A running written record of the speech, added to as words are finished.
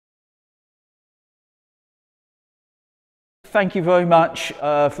thank you very much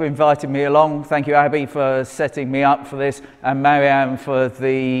for inviting me along. Thank you, Abby, for setting me up for this, and Marianne for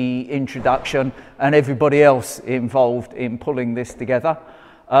the introduction, and everybody else involved in pulling this together.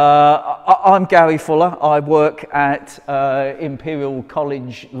 I'm Gary Fuller. I work at Imperial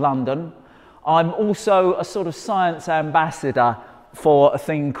College London. I'm also a sort of science ambassador for a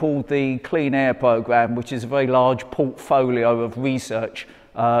thing called the Clean Air Programme, which is a very large portfolio of research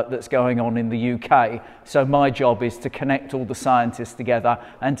that's going on in the UK. So my job is to connect all the scientists together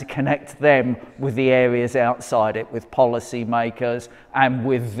and to connect them with the areas outside it, with policy makers and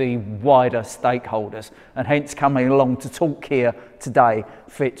with the wider stakeholders. And hence coming along to talk here today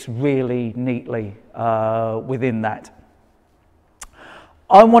fits really neatly within that.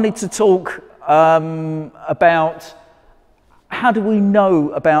 I wanted to talk about how do we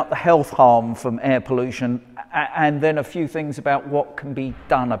know about the health harm from air pollution, and then a few things about what can be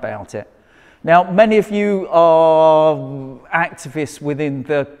done about it. Now, many of you are activists within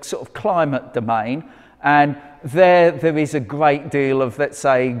the sort of climate domain, and there is a great deal of, let's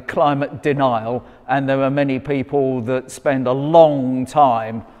say, climate denial, and there are many people that spend a long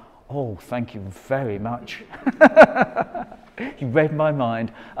time, oh, thank you very much. You read my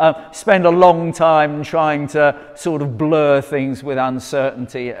mind. Spend a long time trying to sort of blur things with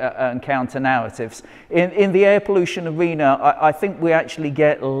uncertainty and counter narratives. In the air pollution arena, I think we actually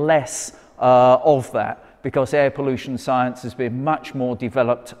get less of that, because air pollution science has been much more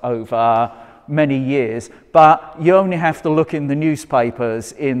developed over many years. But you only have to look in the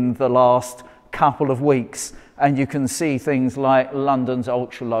newspapers in the last couple of weeks, and you can see things like London's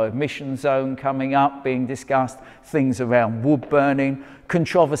ultra-low emission zone coming up, being discussed, things around wood burning,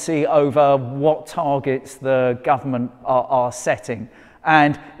 controversy over what targets the government are setting.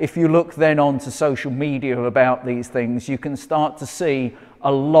 And if you look then onto social media about these things, you can start to see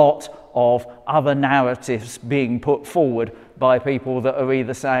a lot of other narratives being put forward by people that are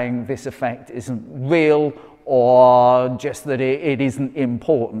either saying this effect isn't real or just that it isn't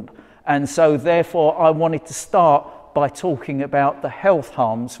important. And so therefore I wanted to start by talking about the health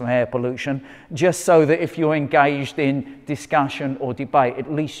harms from air pollution, just so that if you're engaged in discussion or debate,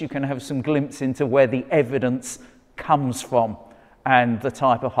 at least you can have some glimpse into where the evidence comes from and the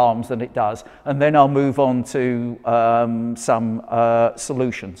type of harms that it does. And then I'll move on to some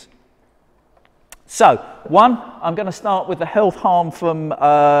solutions. So, one, I'm going to start with the health harm from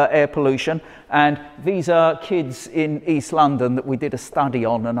air pollution, and these are kids in East London that we did a study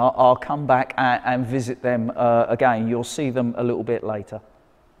on, and I'll come back and visit them again. You'll see them a little bit later.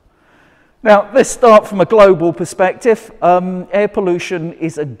 Now, let's start from a global perspective. Air pollution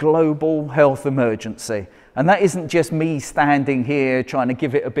is a global health emergency. And that isn't just me standing here trying to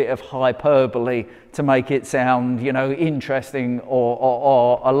give it a bit of hyperbole to make it sound, you know, interesting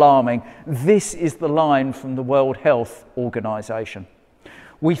or alarming. This is the line from the World Health Organization.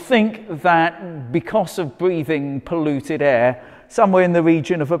 We think that because of breathing polluted air, somewhere in the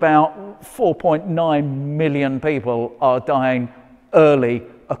region of about 4.9 million people are dying early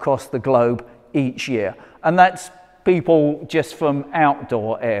across the globe each year. And that's people just from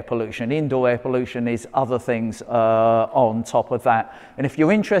outdoor air pollution. Indoor air pollution is other things on top of that. And if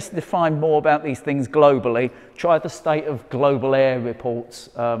you're interested to find more about these things globally, try the State of Global Air reports,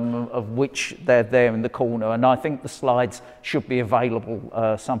 of which they're there in the corner. And I think the slides should be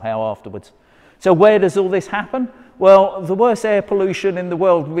available somehow afterwards. So where does all this happen? Well, the worst air pollution in the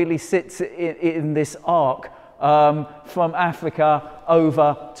world really sits in this arc from Africa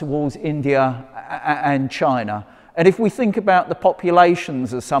over towards India and China. And if we think about the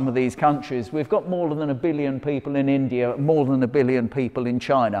populations of some of these countries, we've got more than 1 billion people in India, more than 1 billion people in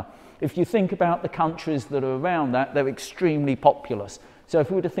China. If you think about the countries that are around that, they're extremely populous. So if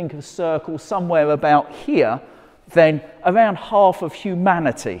we were to think of a circle somewhere about here, then around half of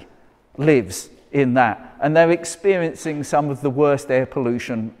humanity lives in that. And they're experiencing some of the worst air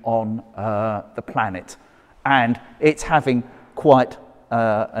pollution on the planet. And it's having quite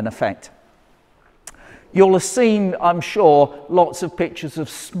an effect. You'll have seen, I'm sure, lots of pictures of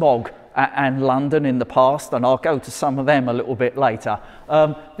smog and London in the past, and I'll go to some of them a little bit later.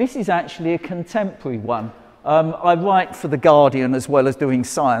 This is actually a contemporary one. I write for The Guardian as well as doing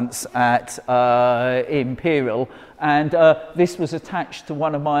science at Imperial, and this was attached to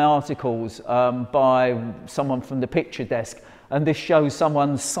one of my articles by someone from the picture desk, and this shows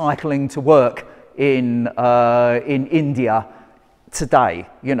someone cycling to work in India today.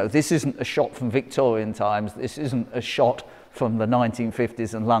 You know, this isn't a shot from Victorian times, this isn't a shot from the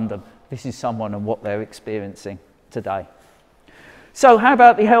 1950s in London. This is someone and what they're experiencing today. So how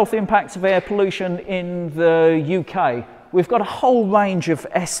about the health impacts of air pollution in the UK? We've got a whole range of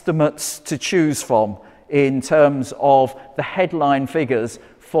estimates to choose from in terms of the headline figures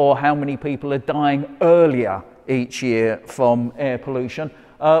for how many people are dying earlier each year from air pollution.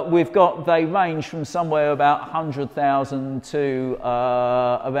 They range from somewhere about 100,000 to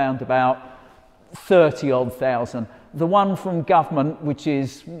around about 30-odd thousand. The one from government, which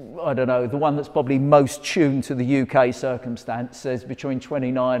is, I don't know, the one that's probably most tuned to the UK circumstance, says between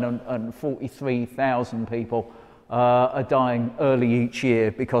 29 and 43,000 people are dying early each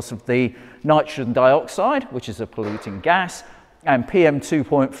year because of the nitrogen dioxide, which is a polluting gas, and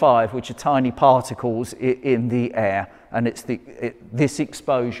PM2.5, which are tiny particles in the air. And this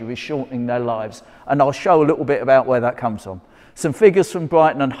exposure is shortening their lives. And I'll show a little bit about where that comes from. Some figures from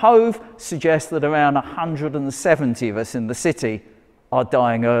Brighton and Hove suggest that around 170 of us in the city are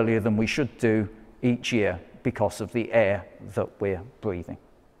dying earlier than we should do each year because of the air that we're breathing.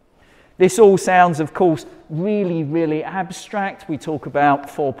 This all sounds, of course, really, really abstract. We talk about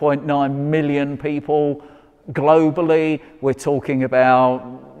 4.9 million people globally. We're talking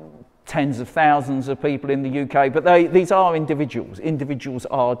about tens of thousands of people in the UK, but these are individuals. Individuals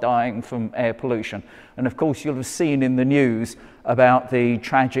are dying from air pollution. And of course, you'll have seen in the news about the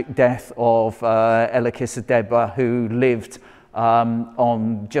tragic death of Ella Kissadebba, who lived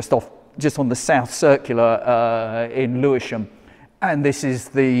just on the South Circular in Lewisham. And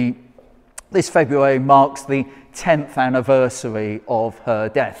this February marks the 10th anniversary of her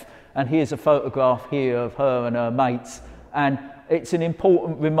death. And here's a photograph here of her and her mates. And it's an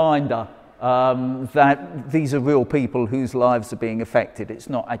important reminder that these are real people whose lives are being affected. It's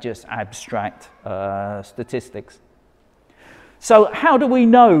not just abstract statistics. So how do we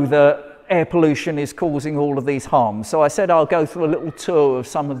know that air pollution is causing all of these harms? So I said I'll go through a little tour of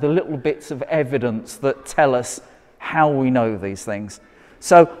some of the little bits of evidence that tell us how we know these things.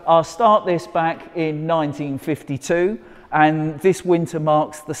 So I'll start this back in 1952. And this winter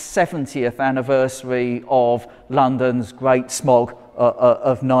marks the 70th anniversary of London's Great Smog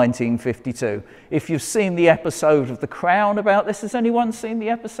of 1952. If you've seen the episode of The Crown about this, has anyone seen the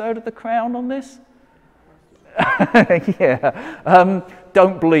episode of The Crown on this? Yeah,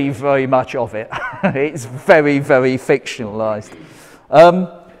 don't believe very much of it. It's very, very fictionalised.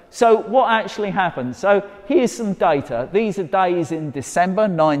 So what actually happened? So here's some data. These are days in December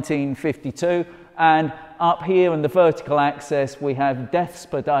 1952, and up here in the vertical axis, we have deaths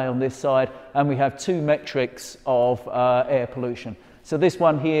per day on this side, and we have two metrics of air pollution. So this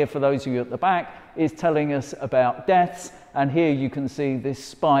one here, for those of you at the back, is telling us about deaths, and here you can see this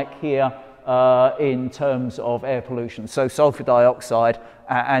spike here in terms of air pollution. So sulfur dioxide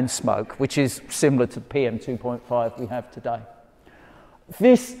and smoke, which is similar to PM2.5 we have today.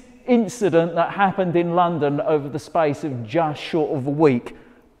 This incident that happened in London over the space of just short of a week,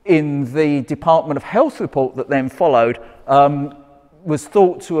 in the Department of Health report that then followed, was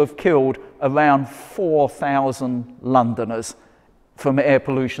thought to have killed around 4,000 Londoners from air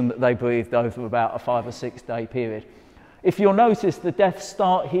pollution that they breathed over about a 5 or 6 day period. If you'll notice, the deaths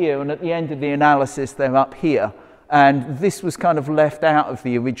start here, and at the end of the analysis they're up here, and this was kind of left out of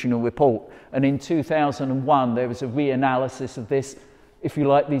the original report. And in 2001 there was a reanalysis of this, if you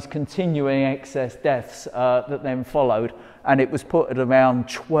like, these continuing excess deaths that then followed, and it was put at around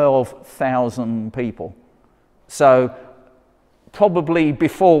 12,000 people. So probably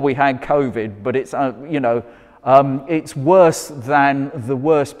before we had COVID, but it's, it's worse than the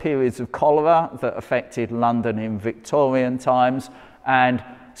worst periods of cholera that affected London in Victorian times, and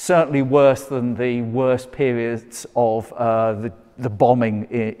certainly worse than the worst periods of the bombing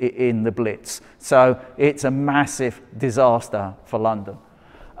in the Blitz. So it's a massive disaster for London.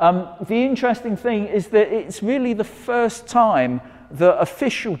 The interesting thing is that it's really the first time that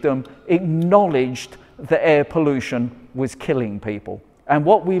officialdom acknowledged that air pollution was killing people. And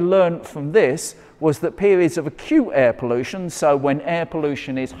what we learned from this was that periods of acute air pollution, so when air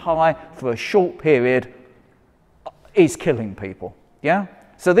pollution is high for a short period, is killing people. Yeah?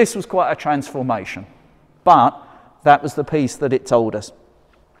 So this was quite a transformation. But that was the piece that it told us.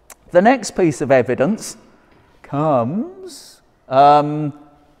 The next piece of evidence comes...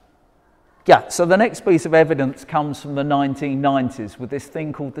 so the next piece of evidence comes from the 1990s with this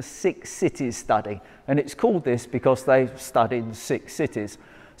thing called the 6 Cities study. And it's called this because they studied 6 cities.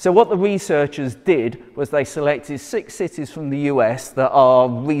 So what the researchers did was they selected 6 cities from the US that are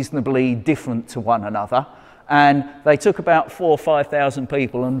reasonably different to one another. And they took about 4,000 or 5,000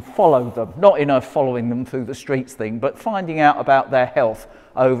 people and followed them, not in a following them through the streets thing, but finding out about their health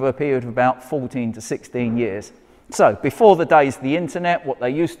over a period of about 14 to 16 years. So before the days of the internet, what they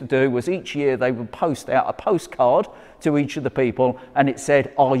used to do was each year they would post out a postcard to each of the people, and it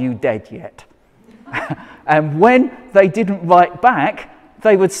said, "Are you dead yet?" And when they didn't write back,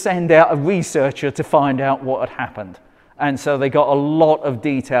 they would send out a researcher to find out what had happened. And so they got a lot of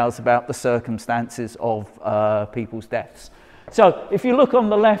details about the circumstances of people's deaths. So if you look on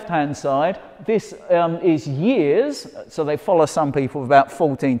the left-hand side, this is years. So they follow some people about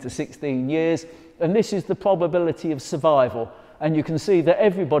 14 to 16 years. And this is the probability of survival. And you can see that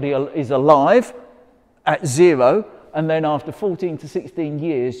everybody is alive at 0. And then after 14 to 16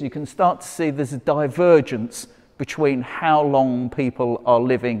 years, you can start to see there's a divergence between how long people are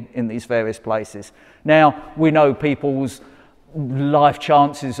living in these various places. Now, we know people's life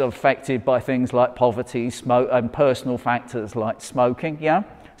chances are affected by things like poverty, smoke, and personal factors like smoking, yeah?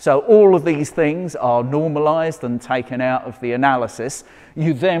 So all of these things are normalized and taken out of the analysis.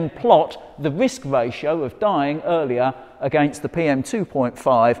 You then plot the risk ratio of dying earlier against the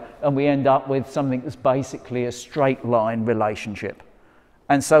PM2.5, and we end up with something that's basically a straight line relationship.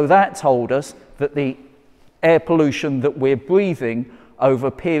 And so that told us that the air pollution that we're breathing over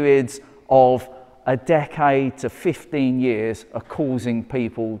periods of a decade to 15 years are causing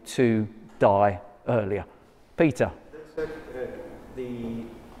people to die earlier. Peter? So,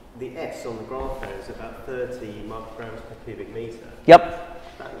 the S on the graph there is about 30 micrograms per cubic metre. Yep.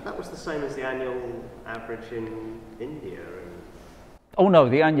 That was the same as the annual average in India. Oh no,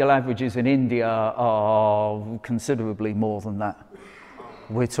 the annual averages in India are considerably more than that.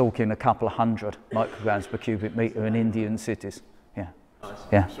 We're talking a couple of hundred micrograms per cubic metre in Indian cities. Yeah.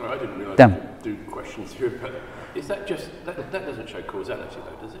 Yeah. Sorry, I didn't realise you could do questions here, but is that just, that doesn't show causality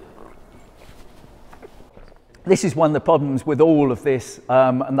though, does it? This is one of the problems with all of this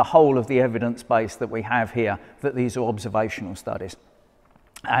and the whole of the evidence base that we have here, that these are observational studies.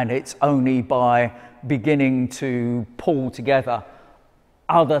 And it's only by beginning to pull together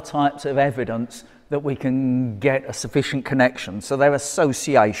other types of evidence that we can get a sufficient connection. So they're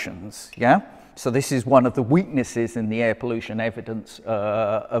associations, yeah? So this is one of the weaknesses in the air pollution evidence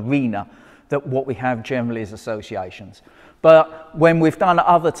arena, that what we have generally is associations. But when we've done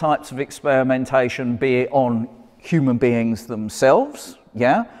other types of experimentation, be it on human beings themselves,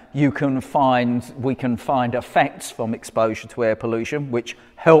 yeah, we can find effects from exposure to air pollution, which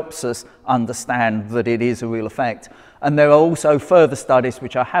helps us understand that it is a real effect. And there are also further studies,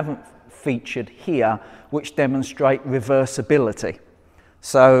 which I haven't featured here, which demonstrate reversibility.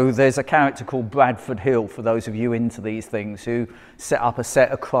 So there's a character called Bradford Hill, for those of you into these things, who set up a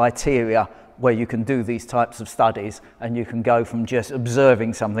set of criteria where you can do these types of studies and you can go from just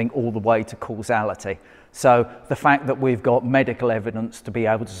observing something all the way to causality. So the fact that we've got medical evidence to be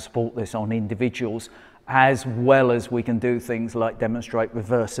able to support this on individuals, as well as we can do things like demonstrate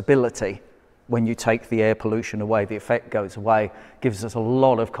reversibility, when you take the air pollution away, the effect goes away, gives us a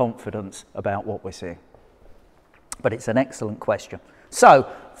lot of confidence about what we're seeing. But it's an excellent question. So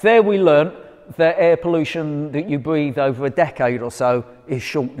there we learned that air pollution that you breathe over a decade or so is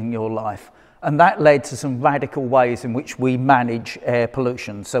shortening your life. And that led to some radical ways in which we manage air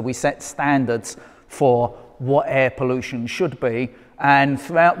pollution. So we set standards for what air pollution should be. And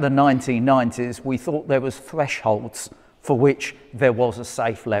throughout the 1990s, we thought there was thresholds for which there was a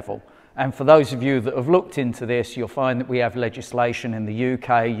safe level. And for those of you that have looked into this, you'll find that we have legislation in the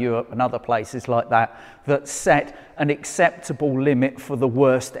UK, Europe and other places like that that set an acceptable limit for the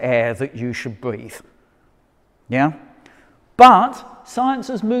worst air that you should breathe. Yeah? But science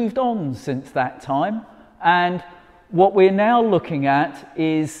has moved on since that time, and what we're now looking at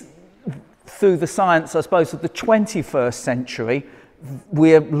is, through the science, I suppose, of the 21st century,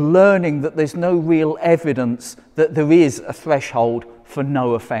 we're learning that there's no real evidence that there is a threshold for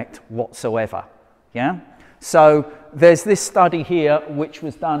no effect whatsoever. Yeah? So there's this study here which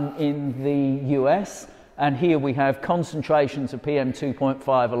was done in the US, and here we have concentrations of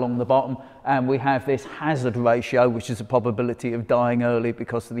PM2.5 along the bottom, and we have this hazard ratio, which is a probability of dying early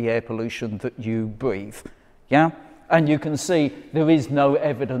because of the air pollution that you breathe. Yeah? And you can see there is no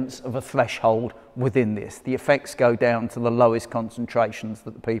evidence of a threshold within this. The effects go down to the lowest concentrations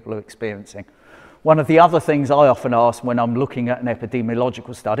that the people are experiencing. One of the other things I often ask when I'm looking at an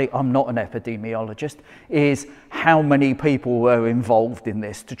epidemiological study, I'm not an epidemiologist, is how many people were involved in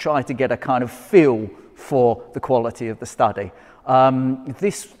this, to try to get a kind of feel for the quality of the study.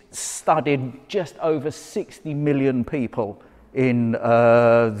 This studied just over 60 million people in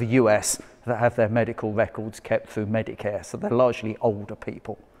the US that have their medical records kept through Medicare, so they're largely older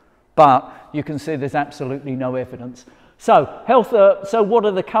people. But you can see there's absolutely no evidence. So, so what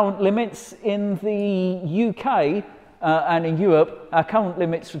are the current limits in the UK and in Europe? Our current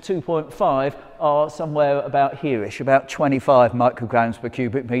limits for 2.5 are somewhere about here-ish, about 25 micrograms per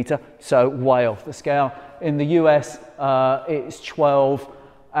cubic metre, so way off the scale. In the US, it's 12.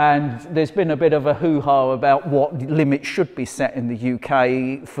 and there's been a bit of a hoo-ha about what limits should be set in the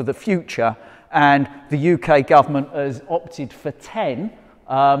UK for the future, and the UK government has opted for 10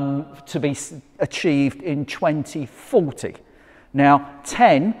 to be achieved in 2040. Now,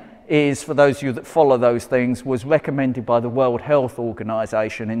 10 is, for those of you that follow those things, was recommended by the World Health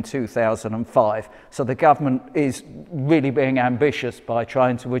Organization in 2005. So the government is really being ambitious by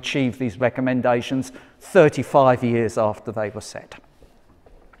trying to achieve these recommendations 35 years after they were set.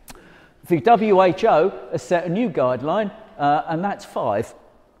 The WHO has set a new guideline, and that's 5.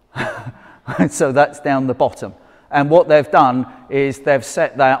 So that's down the bottom. And what they've done is they've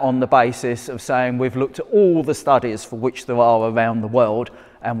set that on the basis of saying we've looked at all the studies for which there are around the world,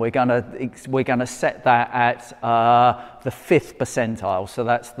 and we're going to set that at the 5th percentile. So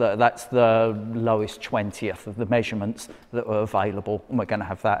that's the lowest 20th of the measurements that are available, and we're going to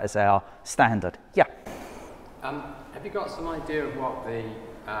have that as our standard. Yeah. Have you got some idea of what the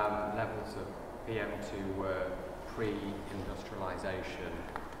levels of PM2 were pre-industrialisation?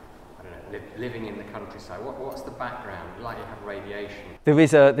 I don't know, living in the countryside. What's the background? Like you have radiation. There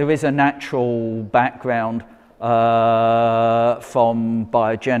is a natural background from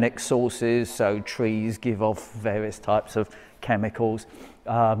biogenic sources, so trees give off various types of chemicals,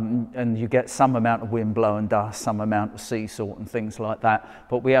 and you get some amount of wind blown dust, some amount of sea salt and things like that,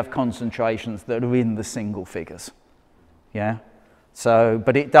 but we have concentrations that are in the single figures. Yeah. So,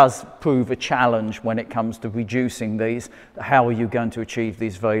 but it does prove a challenge when it comes to reducing these. How are you going to achieve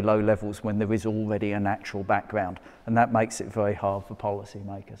these very low levels when there is already a natural background? And that makes it very hard for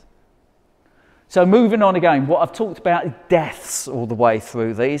policymakers. So moving on again, what I've talked about is deaths all the way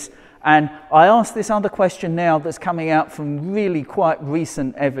through these. And I ask this other question now that's coming out from really quite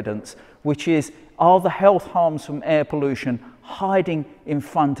recent evidence, which is, are the health harms from air pollution hiding in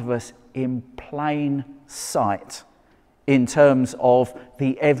front of us in plain sight in terms of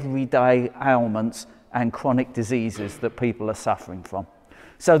the everyday ailments and chronic diseases that people are suffering from?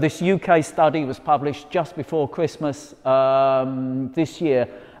 So this UK study was published just before Christmas this year.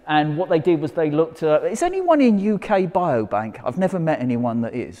 And what they did was they looked at, is anyone in UK Biobank? I've never met anyone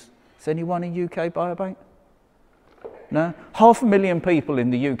that is. Is anyone in UK Biobank? No? 500,000 people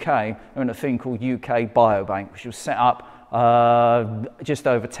in the UK are in a thing called UK Biobank, which was set up just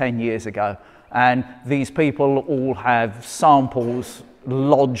over 10 years ago. And these people all have samples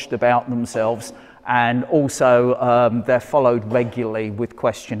lodged about themselves, and also they're followed regularly with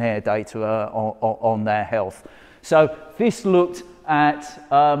questionnaire data on their health. So this looked at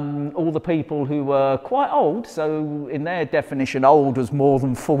all the people who were quite old, so in their definition old was more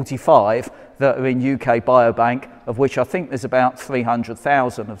than 45, that are in UK Biobank, of which I think there's about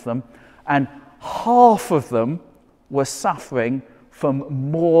 300,000 of them, and half of them were suffering from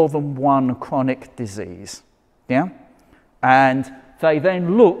more than one chronic disease. Yeah? And they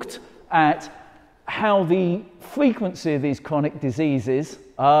then looked at how the frequency of these chronic diseases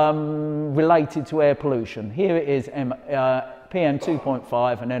related to air pollution. Here it is PM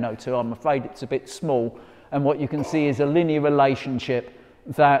 2.5 and NO2. I'm afraid it's a bit small, and what you can see is a linear relationship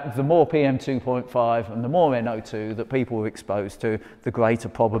that the more PM 2.5 and the more NO2 that people were exposed to, the greater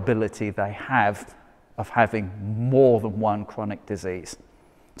probability they have of having more than one chronic disease.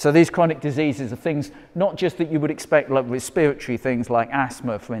 So these chronic diseases are things not just that you would expect, like respiratory things like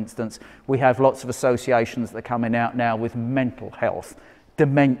asthma, for instance. We have lots of associations that are coming out now with mental health,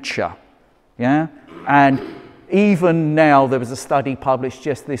 dementia, yeah? And even now there was a study published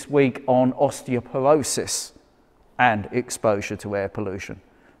just this week on osteoporosis and exposure to air pollution.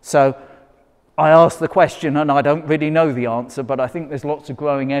 So I asked the question, and I don't really know the answer, but I think there's lots of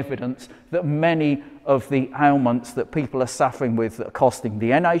growing evidence that many of the ailments that people are suffering with that are costing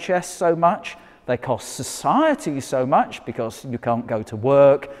the NHS so much, they cost society so much because you can't go to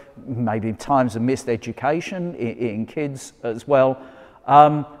work, maybe times of missed education in kids as well,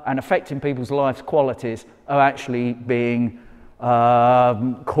 and affecting people's life qualities are actually being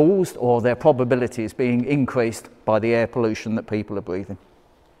caused, or their probability is being increased by the air pollution that people are breathing.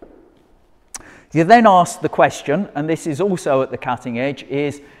 You then ask the question, and this is also at the cutting edge,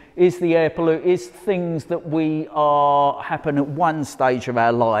 is the air pollution, is things that we happen at one stage of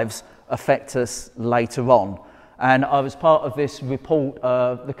our lives affect us later on? And I was part of this report,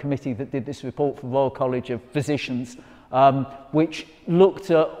 the committee that did this report for Royal College of Physicians, which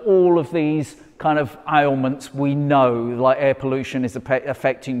looked at all of these kind of ailments we know, like air pollution is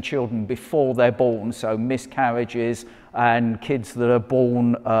affecting children before they're born, so miscarriages and kids that are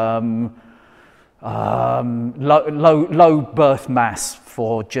born low birth mass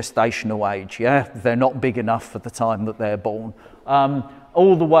for gestational age, yeah? They're not big enough for the time that they're born.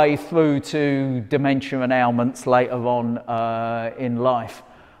 All the way through to dementia and ailments later on in life.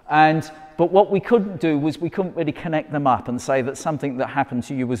 But what we couldn't do was we couldn't really connect them up and say that something that happened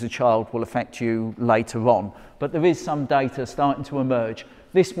to you as a child will affect you later on. But there is some data starting to emerge.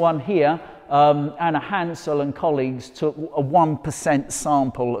 This one here, Anna Hansel and colleagues took a 1%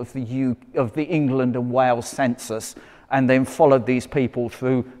 sample of the England and Wales census and then followed these people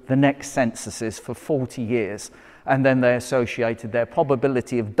through the next censuses for 40 years. And then they associated their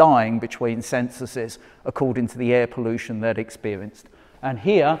probability of dying between censuses according to the air pollution they'd experienced. And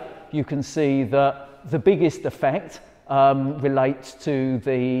here you can see that the biggest effect relates to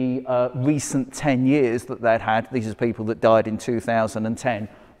the recent 10 years that they'd had. These are people that died in 2010,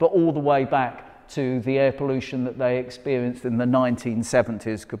 but all the way back to the air pollution that they experienced in the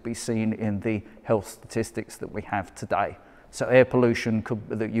 1970s could be seen in the health statistics that we have today. So air pollution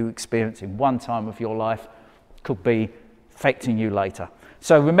that you experience in one time of your life could be affecting you later.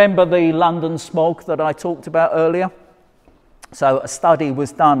 So remember the London smog that I talked about earlier? So a study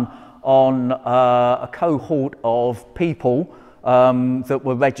was done on a cohort of people that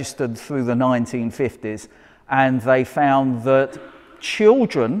were registered through the 1950s, and they found that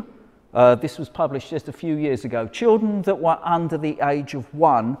children, this was published just a few years ago, children that were under the age of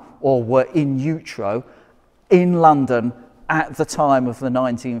 1 or were in utero in London at the time of the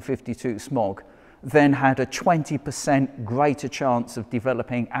 1952 smog then had a 20% greater chance of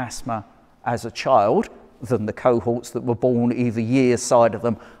developing asthma as a child than the cohorts that were born either years side of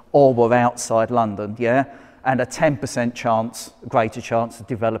them or were outside London, yeah? And a 10% greater chance of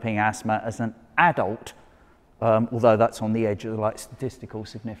developing asthma as an adult, although that's on the edge of like statistical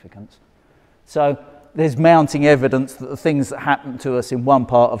significance. So there's mounting evidence that the things that happen to us in one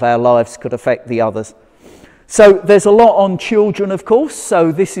part of our lives could affect the others. So there's a lot on children, of course.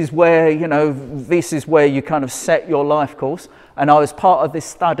 So this is where, you kind of set your life course. And I was part of this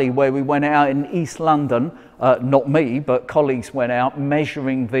study where we went out in East London, not me, but colleagues went out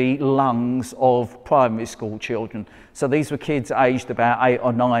measuring the lungs of primary school children. So these were kids aged about 8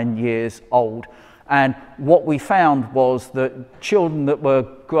 or 9 years old. And what we found was that children that were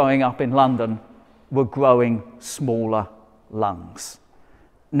growing up in London were growing smaller lungs.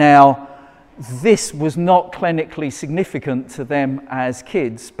 Now, this was not clinically significant to them as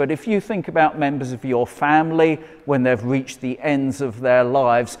kids, but if you think about members of your family when they've reached the ends of their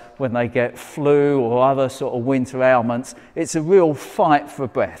lives, when they get flu or other sort of winter ailments, it's a real fight for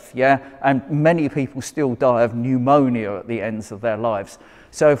breath, yeah? And many people still die of pneumonia at the ends of their lives.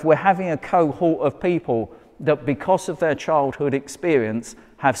 So if we're having a cohort of people that because of their childhood experience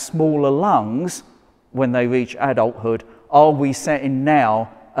have smaller lungs when they reach adulthood, are we setting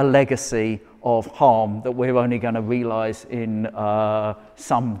now a legacy of harm that we're only going to realise in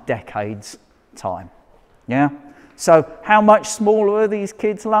some decades' time? Yeah? So how much smaller are these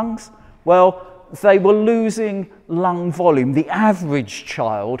kids' lungs? Well, they were losing lung volume. The average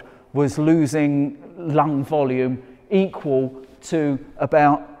child was losing lung volume equal to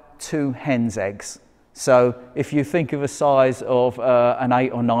about 2 hen's eggs. So if you think of a size of an 8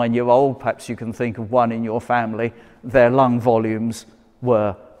 or 9 year old, perhaps you can think of one in your family, their lung volumes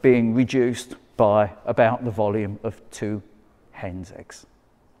were being reduced by about the volume of 2 hen's eggs.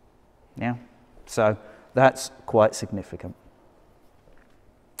 Yeah, so that's quite significant.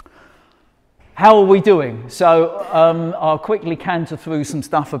 How are we doing? So I'll quickly canter through some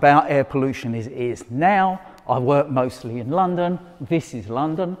stuff about air pollution as it is now. I work mostly in London. This is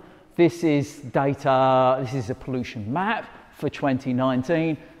London. This is data, this is a pollution map for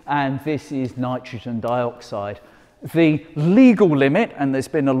 2019, and this is nitrogen dioxide. The legal limit, and there's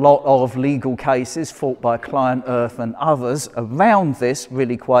been a lot of legal cases fought by Client Earth and others around this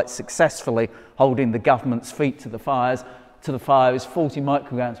really quite successfully, holding the government's feet to the fire is 40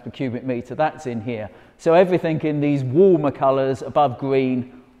 micrograms per cubic metre. That's in here. So everything in these warmer colours above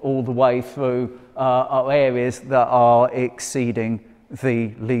green all the way through are areas that are exceeding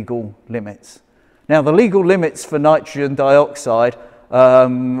the legal limits. Now the legal limits for nitrogen dioxide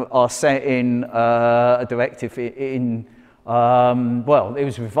are set in a directive well, it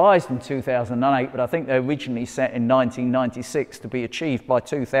was revised in 2008, but I think they originally set in 1996 to be achieved by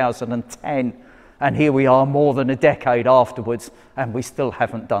 2010. And here we are more than a decade afterwards, and we still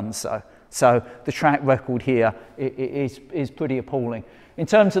haven't done so. So the track record here is pretty appalling. In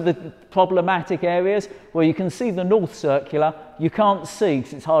terms of the problematic areas, well, you can see the North Circular. You can't see,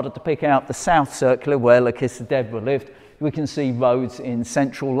 because it's harder to pick out, the South Circular, where Lakeitha Deborah lived. We can see roads in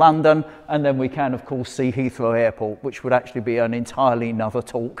central London, and then we can, of course, see Heathrow Airport, which would actually be an entirely another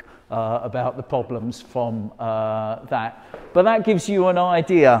talk about the problems from that. But that gives you an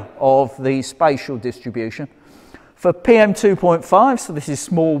idea of the spatial distribution. For PM2.5, so this is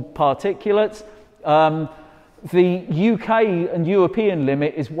small particulates, The UK and European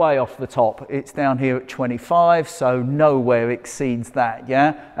limit is way off the top. It's down here at 25, so nowhere exceeds that,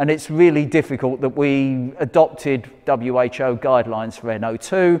 yeah? And it's really difficult that we adopted WHO guidelines for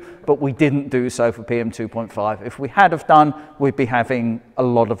NO2, but we didn't do so for PM2.5. If we had have done, we'd be having a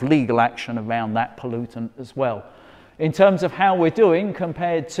lot of legal action around that pollutant as well. In terms of how we're doing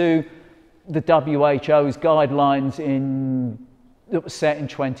compared to the WHO's guidelines that was set in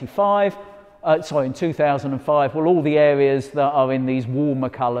 2005, well, all the areas that are in these warmer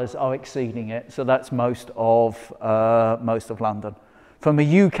colours are exceeding it. So that's most of London. From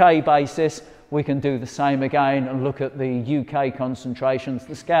a UK basis, we can do the same again and look at the UK concentrations.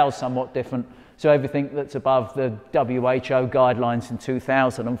 The scale's somewhat different. So everything that's above the WHO guidelines in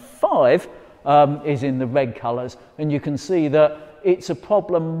 2005 is in the red colours. And you can see that it's a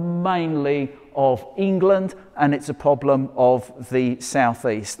problem mainly of England and it's a problem of the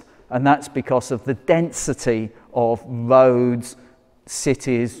southeast. And that's because of the density of roads,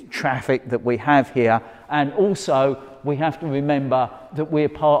 cities, traffic that we have here. And also, we have to remember that we're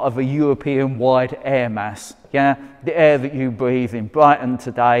part of a European-wide air mass. Yeah? The air that you breathe in Brighton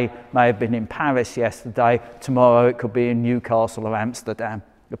today may have been in Paris yesterday. Tomorrow it could be in Newcastle or Amsterdam.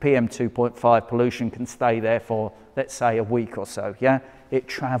 The PM2.5 pollution can stay there for, let's say, a week or so. Yeah? It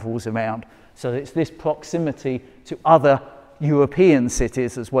travels around. So it's this proximity to other European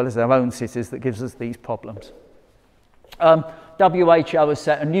cities as well as our own cities that gives us these problems. WHO has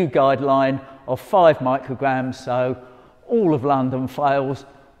set a new guideline of 5 micrograms, so all of London fails,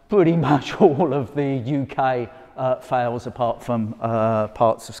 pretty much all of the UK fails apart from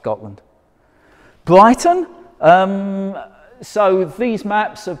parts of Scotland. Brighton, so these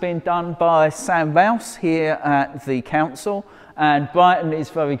maps have been done by Sam Rouse here at the council. And Brighton is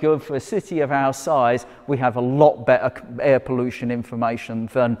very good. For a city of our size, we have a lot better air pollution information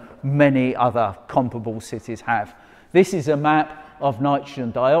than many other comparable cities have. This is a map of nitrogen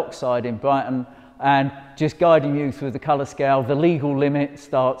dioxide in Brighton, and just guiding you through the colour scale, the legal limit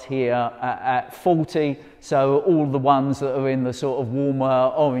starts here at 40, so all the ones that are in the sort of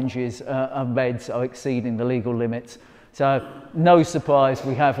warmer oranges and reds are exceeding the legal limits. So no surprise,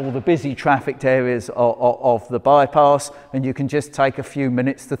 we have all the busy trafficked areas of the bypass, and you can just take a few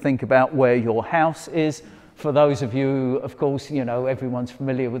minutes to think about where your house is. For those of you, of course, you know, everyone's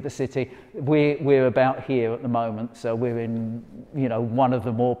familiar with the city. We're about here at the moment, so we're in, you know, one of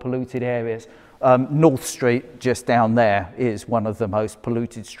the more polluted areas. North Street, just down there, is one of the most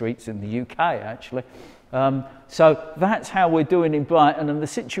polluted streets in the UK, actually. So that's how we're doing in Brighton, and the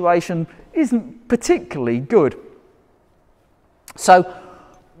situation isn't particularly good. So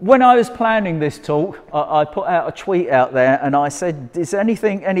when I was planning this talk, I put out a tweet out there and I said, is there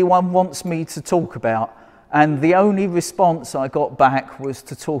anything anyone wants me to talk about? And the only response I got back was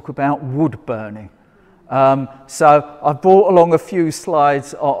to talk about wood burning. So I brought along a few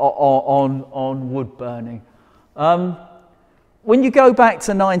slides on wood burning. When you go back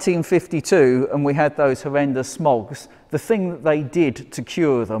to 1952 and we had those horrendous smogs, the thing that they did to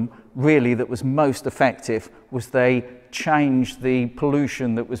cure them, really that was most effective, was they changed the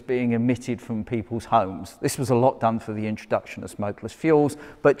pollution that was being emitted from people's homes. This was a lot done for the introduction of smokeless fuels,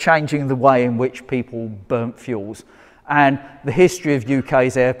 but changing the way in which people burnt fuels. And the history of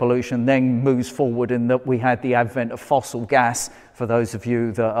UK's air pollution then moves forward in that we had the advent of fossil gas, for those of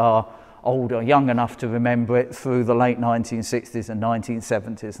you that are old or young enough to remember it, through the late 1960s and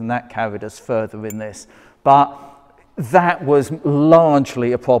 1970s, and that carried us further in this. But that was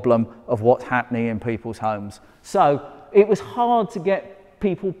largely a problem of what's happening in people's homes. So it was hard to get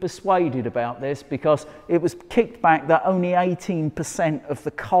people persuaded about this because it was kicked back that only 18% of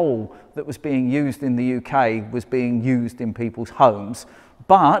the coal that was being used in the UK was being used in people's homes.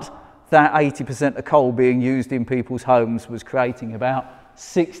 But that 80% of coal being used in people's homes was creating about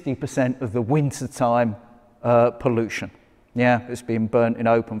 60% of the wintertime pollution. Yeah, it's being burnt in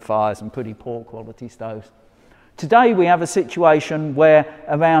open fires and pretty poor quality stoves. Today we have a situation where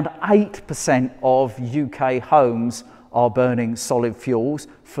around 8% of UK homes are burning solid fuels.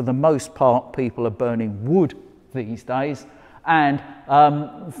 For the most part, people are burning wood these days, and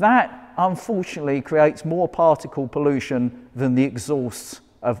that unfortunately creates more particle pollution than the exhausts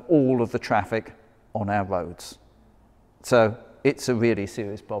of all of the traffic on our roads. So it's a really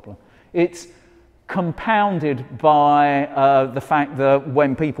serious problem. It's compounded by the fact that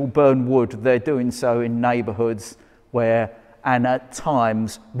when people burn wood, they're doing so in neighbourhoods where, and at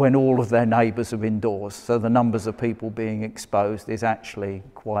times when all of their neighbours are indoors. So the numbers of people being exposed is actually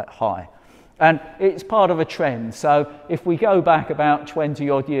quite high. And it's part of a trend. So if we go back about 20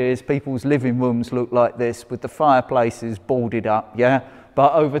 odd years, people's living rooms look like this with the fireplaces boarded up, yeah?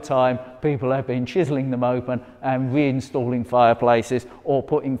 but over time people have been chiseling them open and reinstalling fireplaces or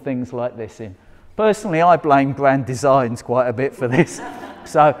putting things like this in. Personally, I blame Grand Designs quite a bit for this.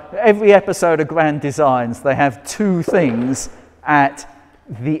 So every episode of Grand Designs, they have two things at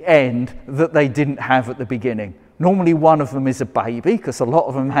the end that they didn't have at the beginning. Normally one of them is a baby, because a lot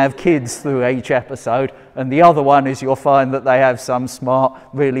of them have kids through each episode, and the other one is you'll find that they have some smart,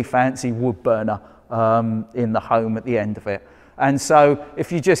 really fancy wood burner in the home at the end of it. And so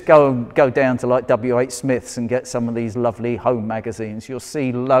if you just go down to like W.H. Smith's and get some of these lovely home magazines, you'll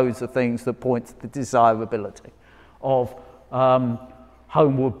see loads of things that point to the desirability of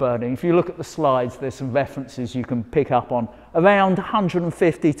home wood burning. If you look at the slides, there's some references you can pick up on. Around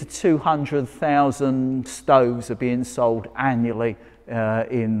 150 to 200,000 stoves are being sold annually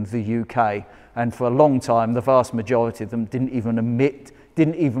in the UK. And for a long time, the vast majority of them didn't even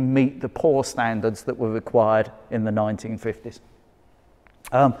meet the poor standards that were required in the 1950s.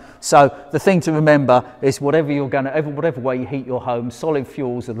 So the thing to remember is whatever way you heat your home, solid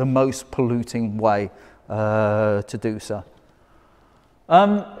fuels are the most polluting way to do so.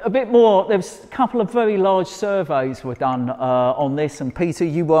 A bit more, there's a couple of very large surveys were done on this, and Peter,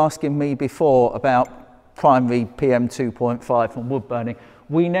 you were asking me before about primary PM 2.5 from wood burning.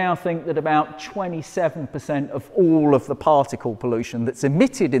 We now think that about 27% of all of the particle pollution that's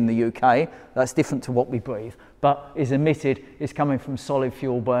emitted in the UK, that's different to what we breathe, but is emitted, is coming from solid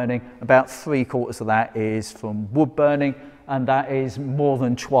fuel burning. About 3/4 of that is from wood burning, and that is more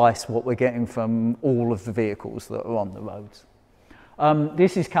than twice what we're getting from all of the vehicles that are on the roads.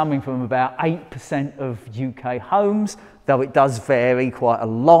 This is coming from about 8% of UK homes, though it does vary quite a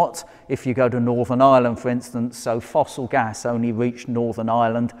lot. If you go to Northern Ireland, for instance, so fossil gas only reached Northern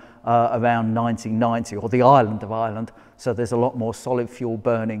Ireland around 1990, or the island of Ireland. So there's a lot more solid fuel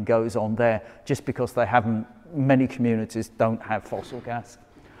burning goes on there, just because many communities don't have fossil gas.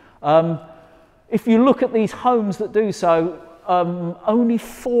 If you look at these homes that do so, only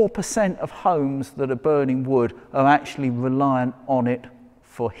 4% of homes that are burning wood are actually reliant on it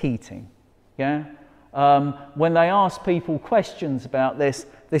for heating. Yeah? When they ask people questions about this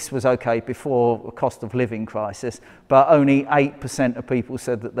was okay before the cost of living crisis, but only 8% of people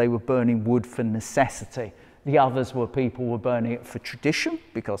said that they were burning wood for necessity. The others were people were burning it for tradition,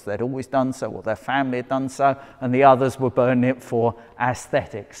 because they'd always done so, or their family had done so, and the others were burning it for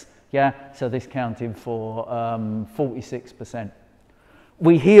aesthetics. Yeah, so this counted for 46%.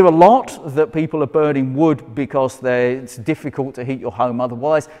 We hear a lot that people are burning wood because it's difficult to heat your home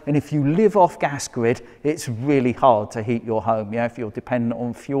otherwise, and if you live off gas grid, it's really hard to heat your home. Yeah, if you're dependent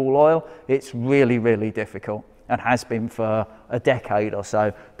on fuel oil, it's really, really difficult, and has been for a decade or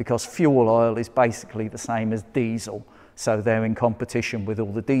so, because fuel oil is basically the same as diesel, so they're in competition with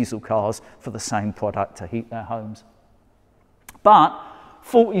all the diesel cars for the same product to heat their homes. But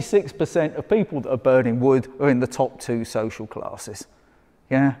 46% of people that are burning wood are in the top 2 social classes.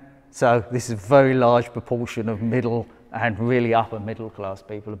 Yeah, so this is a very large proportion of middle and really upper middle class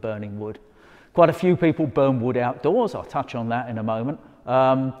people are burning wood. Quite a few people burn wood outdoors. I'll touch on that in a moment.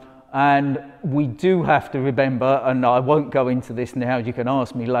 And we do have to remember, and I won't go into this now, you can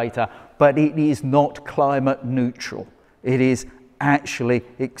ask me later, but it is not climate neutral. It is actually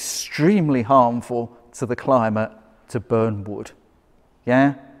extremely harmful to the climate to burn wood.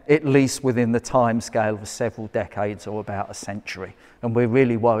 Yeah, at least within the time scale of several decades or about a century. And we're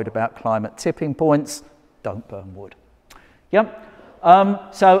really worried about climate tipping points. Don't burn wood. Yep.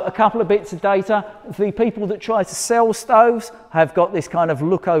 So a couple of bits of data. The people that try to sell stoves have got this kind of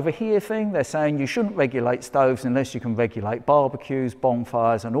look over here thing. They're saying you shouldn't regulate stoves unless you can regulate barbecues,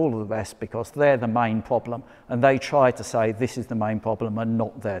 bonfires and all of the rest, because they're the main problem. And they try to say this is the main problem and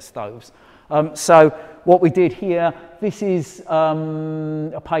not their stoves. So what we did here, this is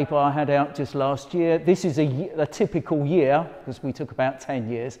a paper I had out just last year. This is a typical year, because we took about 10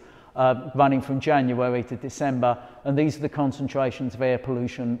 years, running from January to December, and these are the concentrations of air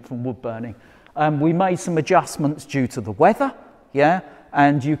pollution from wood burning. We made some adjustments due to the weather, yeah,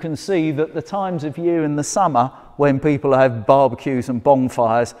 and you can see that the times of year in the summer when people have barbecues and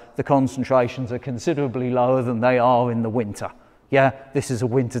bonfires, the concentrations are considerably lower than they are in the winter. Yeah, this is a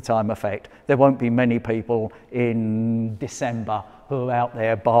wintertime effect. There won't be many people in December who are out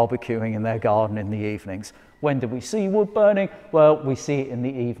there barbecuing in their garden in the evenings. When do we see wood burning? Well, we see it in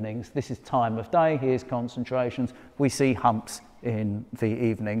the evenings. This is time of day, here's concentrations. We see humps in the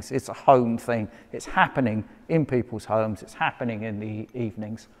evenings. It's a home thing. It's happening in people's homes. It's happening in the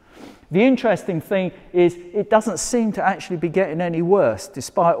evenings. The interesting thing is it doesn't seem to actually be getting any worse,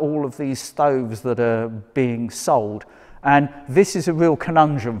 despite all of these stoves that are being sold. And this is a real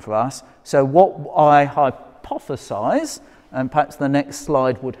conundrum for us. So what I hypothesize and perhaps the next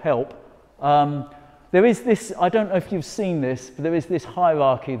slide would help. There is this, I don't know if you've seen this, but there is this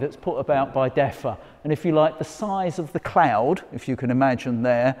hierarchy that's put about by DEFRA. And if you like, the size of the cloud, if you can imagine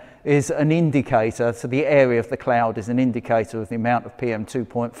there, is an indicator. So the area of the cloud is an indicator of the amount of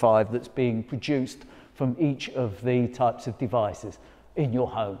PM2.5 that's being produced from each of the types of devices in your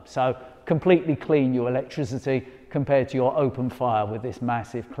home. So completely clean your electricity compared to your open fire with this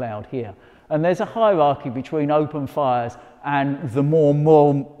massive cloud here. And there's a hierarchy between open fires and the more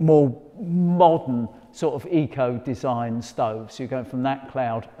modern sort of eco-design stoves. So you're going from that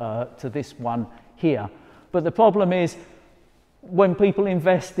cloud to this one here. But the problem is, when people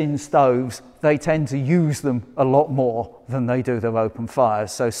invest in stoves, they tend to use them a lot more than they do their open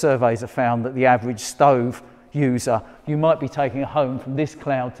fires. So surveys have found that the average stove user, you might be taking a home from this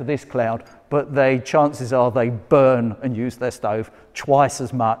cloud to this cloud, but chances are they burn and use their stove twice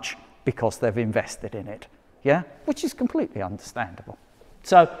as much because they've invested in it, yeah? Which is completely understandable.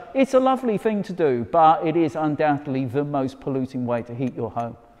 So it's a lovely thing to do, but it is undoubtedly the most polluting way to heat your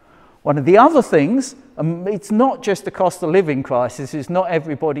home. One of the other things, it's not just a cost of living crisis, it's not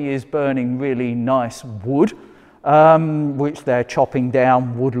everybody is burning really nice wood, which they're chopping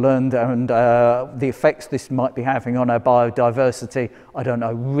down woodland, and the effects this might be having on our biodiversity, I don't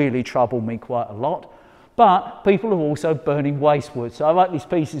know, really trouble me quite a lot. But people are also burning waste wood. So I wrote these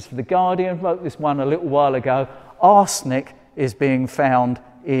pieces for The Guardian, wrote this one a little while ago. Arsenic is being found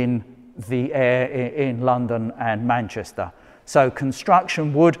in the air in London and Manchester. So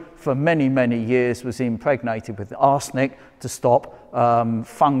construction wood for many, many years was impregnated with arsenic to stop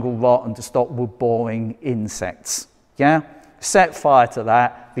fungal rot and to stop wood-boring insects. Yeah? Set fire to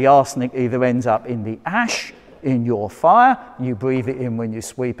that, the arsenic either ends up in the ash in your fire, you breathe it in when you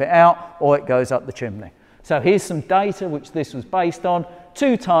sweep it out, or it goes up the chimney. So here's some data which this was based on,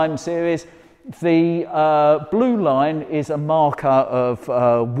 2 time series. The blue line is a marker of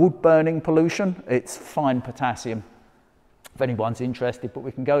wood burning pollution. It's fine potassium, if anyone's interested, but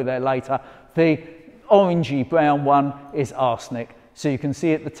we can go there later. The orangey brown one is arsenic. So you can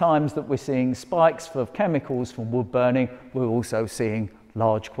see at the times that we're seeing spikes of chemicals from wood burning, we're also seeing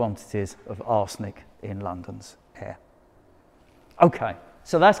large quantities of arsenic in London's air. Okay,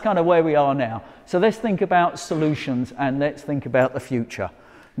 so that's kind of where we are now. So let's think about solutions and let's think about the future.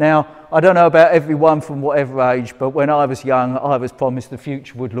 Now, I don't know about everyone from whatever age, but when I was young, I was promised the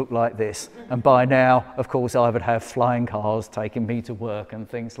future would look like this. And by now, of course, I would have flying cars taking me to work and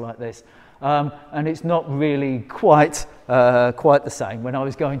things like this. And it's not really quite the same when I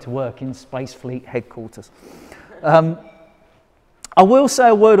was going to work in Space Fleet headquarters. I will say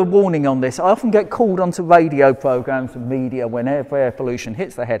a word of warning on this. I often get called onto radio programs and media when air pollution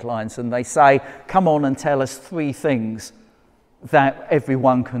hits the headlines and they say, come on and tell us 3 things that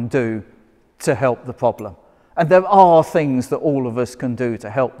everyone can do to help the problem. And there are things that all of us can do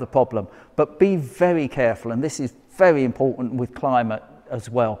to help the problem, but be very careful, and this is very important with climate as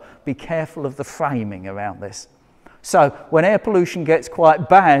well, be careful of the framing around this. So when air pollution gets quite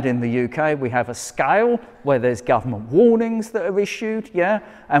bad in the UK, we have a scale where there's government warnings that are issued, yeah?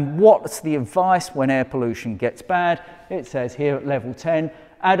 And what's the advice when air pollution gets bad? It says here at level 10,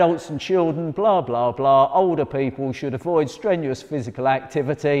 adults and children, blah, blah, blah, older people should avoid strenuous physical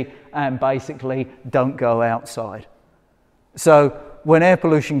activity and basically don't go outside. So when air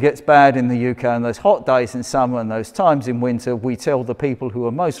pollution gets bad in the UK and those hot days in summer and those times in winter, we tell the people who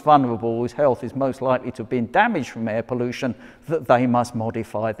are most vulnerable, whose health is most likely to have been damaged from air pollution, that they must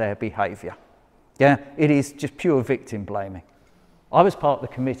modify their behaviour. Yeah, it is just pure victim blaming. I was part of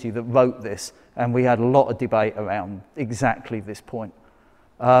the committee that wrote this and we had a lot of debate around exactly this point.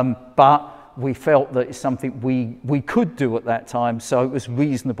 But we felt that it's something we could do at that time, so it was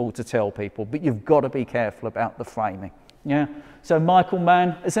reasonable to tell people. But you've got to be careful about the framing. Yeah. So Michael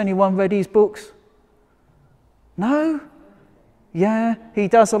Mann, has anyone read his books? No? Yeah. He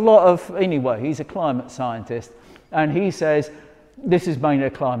does a lot of, anyway, he's a climate scientist, and he says, this is mainly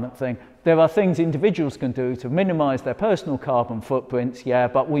a climate thing. There are things individuals can do to minimise their personal carbon footprints, yeah,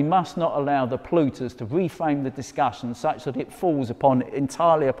 but we must not allow the polluters to reframe the discussion such that it falls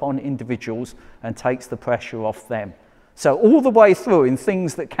entirely upon individuals and takes the pressure off them. So all the way through in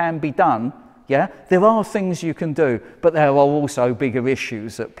things that can be done, yeah, there are things you can do, but there are also bigger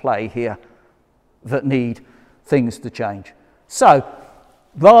issues at play here that need things to change. So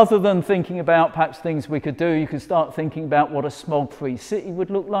rather than thinking about perhaps things we could do, you can start thinking about what a smog-free city would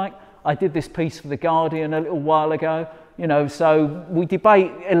look like. I did this piece for The Guardian a little while ago, you know, so we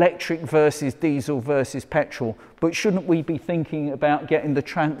debate electric versus diesel versus petrol, but shouldn't we be thinking about getting the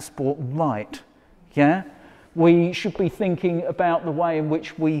transport right, yeah? We should be thinking about the way in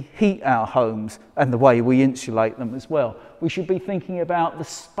which we heat our homes and the way we insulate them as well. We should be thinking about the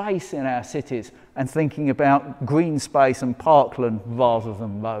space in our cities and thinking about green space and parkland rather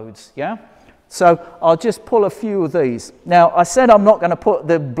than roads, yeah? So I'll just pull a few of these. Now, I said I'm not going to put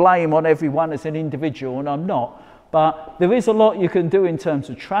the blame on everyone as an individual, and I'm not. But there is a lot you can do in terms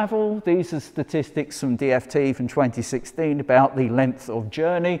of travel. These are statistics from DFT from 2016 about the length of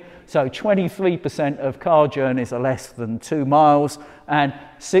journey. So 23% of car journeys are less than 2 miles and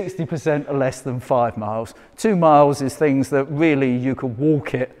 60% are less than 5 miles. 2 miles is things that really you could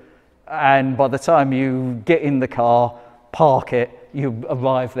walk it, and by the time you get in the car, park it, you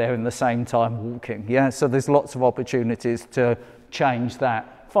arrive there in the same time walking. Yeah, so there's lots of opportunities to change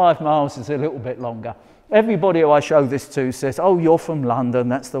that. 5 miles is a little bit longer. Everybody who I show this to says, oh, you're from London,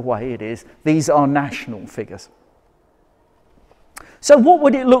 that's the way it is. These are national figures. So what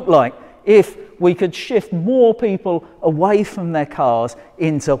would it look like if we could shift more people away from their cars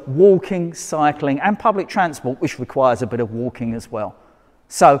into walking, cycling, and public transport, which requires a bit of walking as well?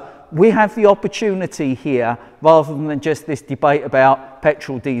 So we have the opportunity here, rather than just this debate about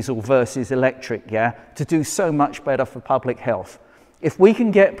petrol, diesel versus electric, yeah, to do so much better for public health. If we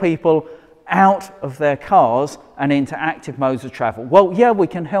can get people out of their cars and into active modes of travel, well, yeah, we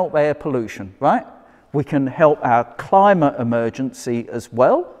can help air pollution, right? We can help our climate emergency as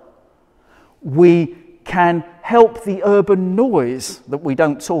well. We can help the urban noise that we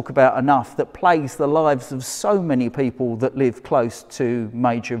don't talk about enough, that plagues the lives of so many people that live close to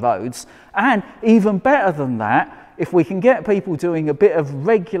major roads. And even better than that, if we can get people doing a bit of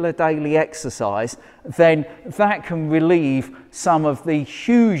regular daily exercise, then that can relieve some of the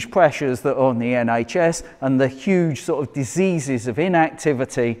huge pressures that are on the NHS and the huge sort of diseases of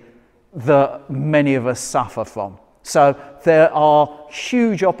inactivity that many of us suffer from. So there are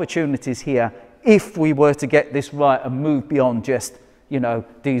huge opportunities here if we were to get this right and move beyond just, you know,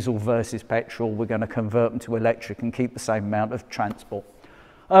 diesel versus petrol. We're going to convert them to electric and keep the same amount of transport.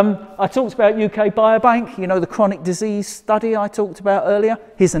 I talked about UK Biobank, you know, the chronic disease study I talked about earlier.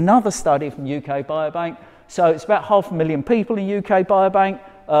 Here's another study from UK Biobank. So it's about 500,000 people in UK Biobank.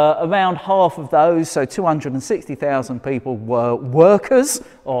 Around half of those, so 260,000 people, were workers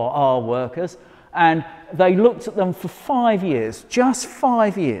or are workers. And they looked at them for 5 years, just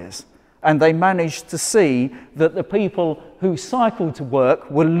 5 years. And they managed to see that the people who cycled to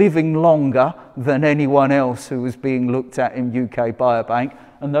work were living longer than anyone else who was being looked at in UK Biobank.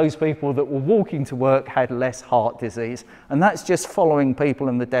 And those people that were walking to work had less heart disease. And that's just following people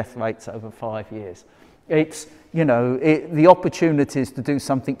and the death rates over 5 years. It's, you know, the opportunities to do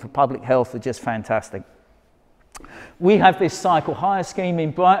something for public health are just fantastic. We have this Cycle Hire scheme in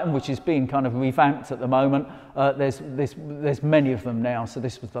Brighton, which is being kind of revamped at the moment. There's many of them now, so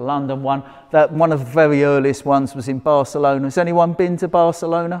this was the London one. One of the very earliest ones was in Barcelona. Has anyone been to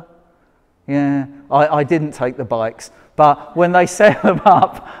Barcelona? Yeah, I didn't take the bikes, but when they set them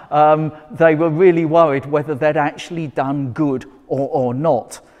up, they were really worried whether they'd actually done good or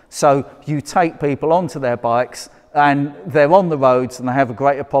not. So you take people onto their bikes and they're on the roads and they have a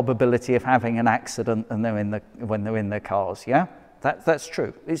greater probability of having an accident than when they're in their cars, yeah? That's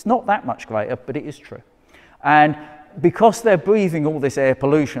true. It's not that much greater, but it is true. And because they're breathing all this air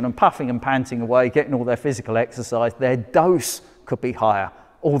pollution and puffing and panting away, getting all their physical exercise, their dose could be higher,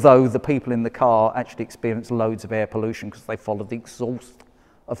 although the people in the car actually experience loads of air pollution because they follow the exhaust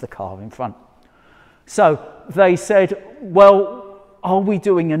of the car in front. So they said, well, are we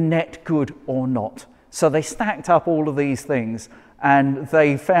doing a net good or not? So they stacked up all of these things and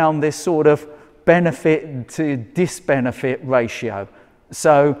they found this sort of benefit to disbenefit ratio.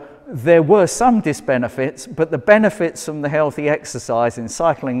 So there were some disbenefits, but the benefits from the healthy exercise in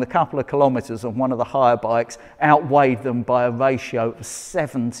cycling the couple of kilometres on one of the hire bikes outweighed them by a ratio of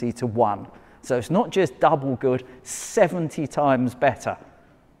 70 to 1. So it's not just double good, 70 times better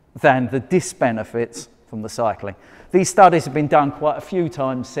than the disbenefits from the cycling. These studies have been done quite a few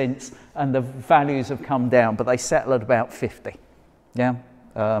times since, and the values have come down, but they settle at about 50. Yeah.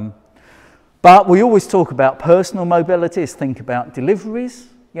 But we always talk about personal mobilities, think about deliveries.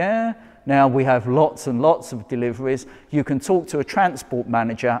 Yeah. Now we have lots and lots of deliveries. You can talk to a transport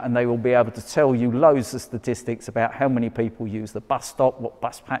manager and they will be able to tell you loads of statistics about how many people use the bus stop, what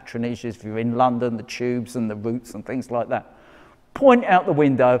bus patronage is if you're in London, the tubes and the routes and things like that. Point out the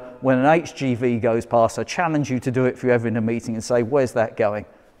window when an HGV goes past. I challenge you to do it if you're ever in a meeting and say, where's that going?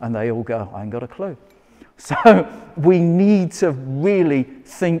 And they all go, I ain't got a clue. So we need to really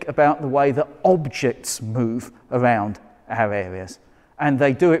think about the way that objects move around our areas. And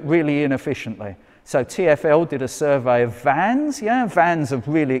they do it really inefficiently. So TfL did a survey of vans. Yeah, vans have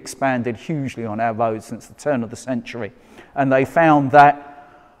really expanded hugely on our roads since the turn of the century. And they found that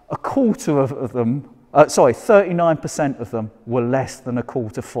a quarter of them, 39% of them were less than a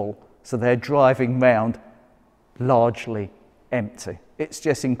quarter full. So they're driving round largely empty. It's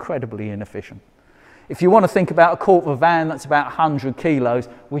just incredibly inefficient. If you want to think about a quarter of a van, that's about 100 kilos,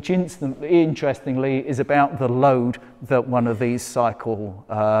 which interestingly is about the load that one of these cycle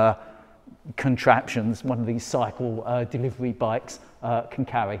contraptions, one of these cycle delivery bikes can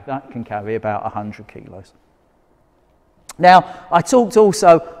carry. That can carry about 100 kilos. Now, I talked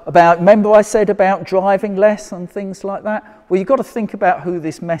also about, remember I said about driving less and things like that? Well, you've got to think about who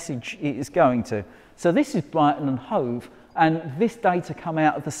this message is going to. So this is Brighton and Hove, and this data come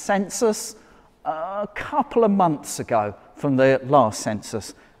out of the census a couple of months ago from the last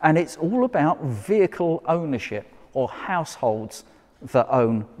census, and it's all about vehicle ownership or households that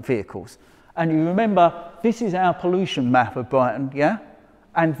own vehicles. And you remember, this is our pollution map of Brighton, yeah?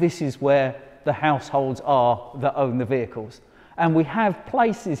 And this is where the households are that own the vehicles. And we have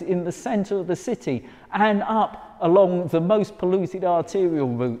places in the centre of the city and up along the most polluted arterial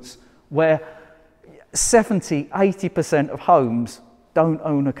routes where 70–80% of homes don't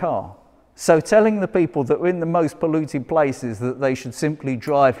own a car. So telling the people that are in the most polluted places that they should simply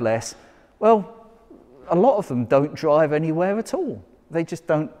drive less, well, a lot of them don't drive anywhere at all. They just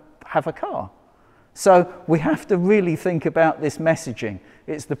don't have a car. So we have to really think about this messaging.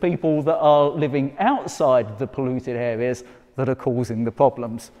 It's the people that are living outside the polluted areas that are causing the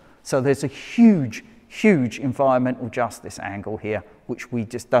problems. So there's a huge, huge environmental justice angle here, which we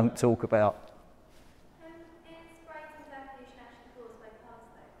just don't talk about.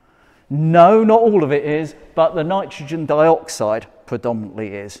 No, not all of it is, but the nitrogen dioxide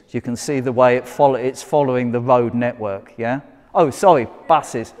predominantly is. You can see the way it's following the road network, yeah? Oh, sorry,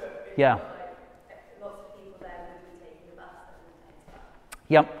 buses, yeah.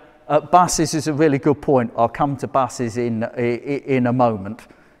 Yep, buses is a really good point. I'll come to buses in a moment,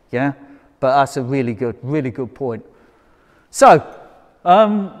 yeah? But that's a really good point. So,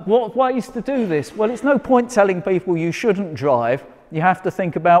 what ways to do this? Well, it's no point telling people you shouldn't drive. You have to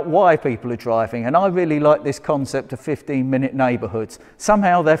think about why people are driving. And I really like this concept of 15-minute neighbourhoods.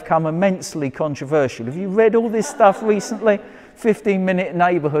 Somehow they've come immensely controversial. Have you read all this stuff recently? 15-minute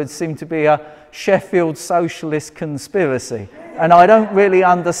neighbourhoods seem to be a Sheffield socialist conspiracy. And I don't really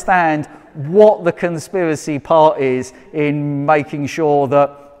understand what the conspiracy part is in making sure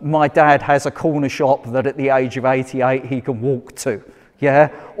that my dad has a corner shop that at the age of 88 he can walk to, yeah?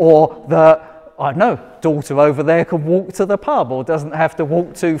 Or that, I don't know, daughter over there can walk to the pub or doesn't have to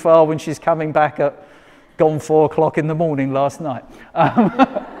walk too far when she's coming back at gone 4 o'clock in the morning last night.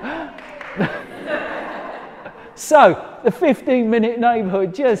 So the 15-minute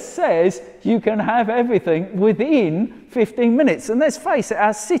neighbourhood just says you can have everything within 15 minutes. And let's face it,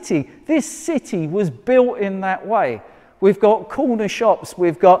 our city, this city was built in that way. We've got corner shops,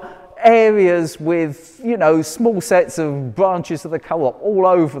 we've got areas with, you know, small sets of branches of the co-op all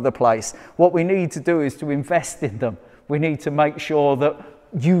over the place. What we need to do is to invest in them. We need to make sure that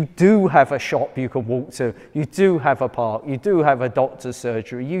you do have a shop you can walk to, you do have a park, you do have a doctor's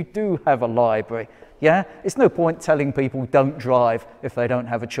surgery, you do have a library. Yeah, it's no point telling people don't drive if they don't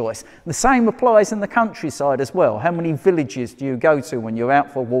have a choice. The same applies in the countryside as well. How many villages do you go to when you're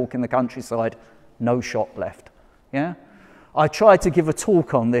out for a walk in the countryside? No shop left. Yeah, I tried to give a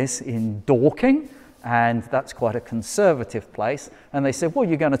talk on this in Dorking, and that's quite a conservative place. And they said, what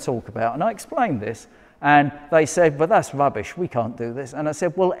are you going to talk about? And I explained this, and they said, but that's rubbish, we can't do this. And I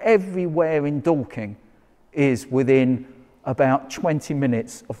said, well, everywhere in Dorking is within about 20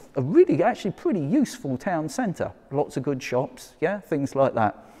 minutes of a really actually pretty useful town centre. Lots of good shops, yeah, things like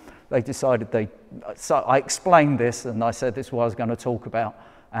that. They decided so I explained this and I said this is what I was going to talk about,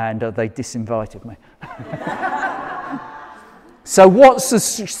 and they disinvited me. So what's the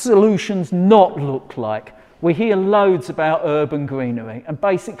solutions not look like? We hear loads about urban greenery, and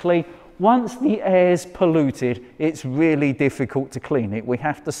basically once the air's polluted, it's really difficult to clean it. We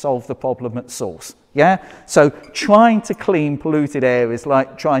have to solve the problem at source. Yeah? So trying to clean polluted air is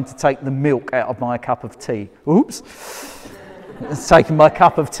like trying to take the milk out of my cup of tea. Oops. It's taking my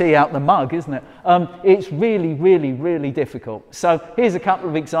cup of tea out the mug, isn't it? It's really, really, really difficult. So here's a couple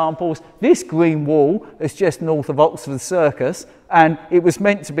of examples. This green wall is just north of Oxford Circus, and it was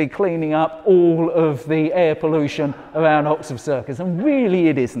meant to be cleaning up all of the air pollution around Oxford Circus, and really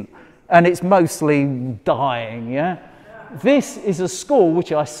it isn't. And it's mostly dying, yeah? This is a school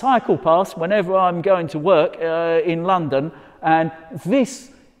which I cycle past whenever I'm going to work in London, and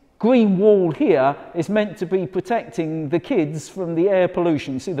this green wall here is meant to be protecting the kids from the air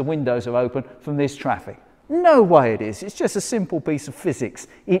pollution. You see the windows are open from this traffic. No way it is. It's just a simple piece of physics.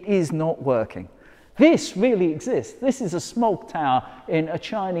 It is not working. This really exists. This is a smoke tower in a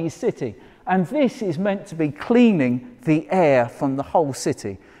Chinese city. And this is meant to be cleaning the air from the whole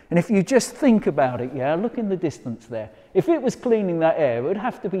city. And if you just think about it, yeah, look in the distance there. If it was cleaning that air, it would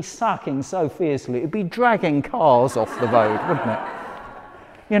have to be sucking so fiercely, it would be dragging cars off the road, wouldn't it?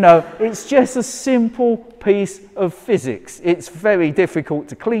 You know, it's just a simple piece of physics. It's very difficult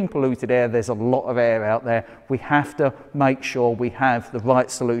to clean polluted air. There's a lot of air out there. We have to make sure we have the right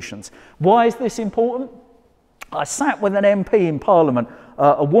solutions. Why is this important? I sat with an MP in Parliament,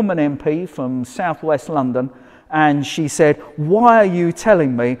 a woman MP from southwest London, and she said, why are you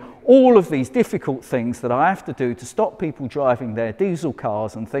telling me all of these difficult things that I have to do to stop people driving their diesel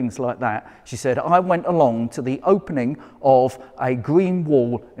cars and things like that? She said, I went along to the opening of a green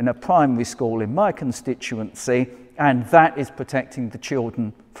wall in a primary school in my constituency, and that is protecting the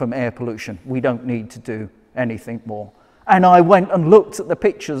children from air pollution. We don't need to do anything more. And I went and looked at the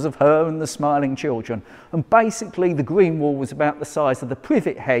pictures of her and the smiling children, and basically the green wall was about the size of the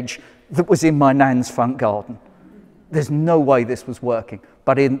privet hedge that was in my nan's front garden. There's no way this was working,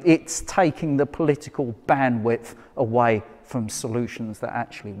 but it's taking the political bandwidth away from solutions that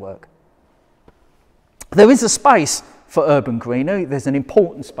actually work. There is a space for urban greenery. There's an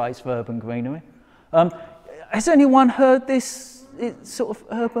important space for urban greenery. Has anyone heard this sort of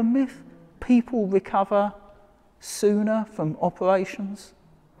urban myth? People recover sooner from operations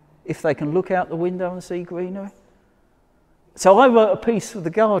if they can look out the window and see greenery. So I wrote a piece for The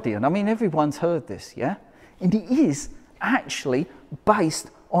Guardian. I mean, everyone's heard this, yeah? And it is actually based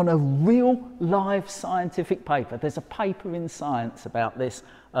on a real live scientific paper. There's a paper in Science about this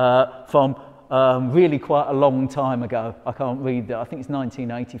from really quite a long time ago. I can't read it. I think it's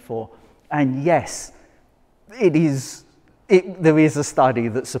 1984. And yes, there is a study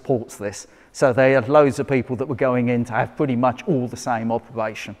that supports this. So they had loads of people that were going in to have pretty much all the same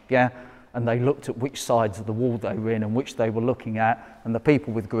operation, yeah? And they looked at which sides of the wall they were in and which they were looking at, and the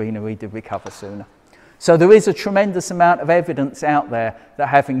people with greenery did recover sooner. So there is a tremendous amount of evidence out there that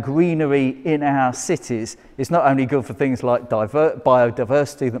having greenery in our cities is not only good for things like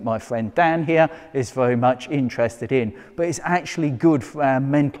biodiversity that my friend Dan here is very much interested in, but it's actually good for our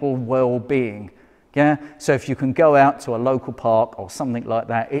mental well-being. Yeah? So if you can go out to a local park or something like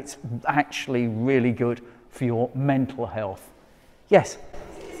that, it's actually really good for your mental health. Yes?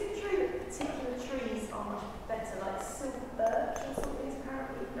 Is it true that particular trees are much better, like silver birch or something is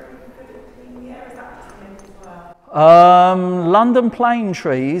apparently very good at cleaning the air? Is that just a myth as well? London plane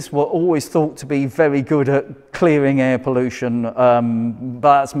trees were always thought to be very good at clearing air pollution,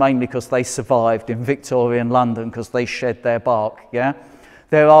 but that's mainly because they survived in Victorian London because they shed their bark, yeah?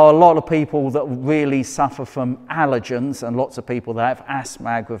 There are a lot of people that really suffer from allergens and lots of people that have asthma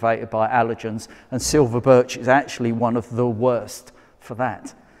aggravated by allergens, and silver birch is actually one of the worst for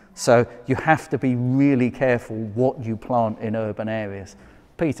that. So you have to be really careful what you plant in urban areas.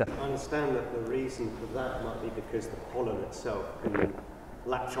 Peter? I understand that the reason for that might be because the pollen itself can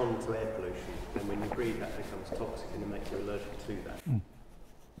latch on to air pollution, and when you breathe that becomes toxic and it makes you allergic to that.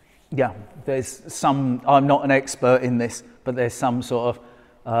 Yeah, there's some, I'm not an expert in this, but there's some sort of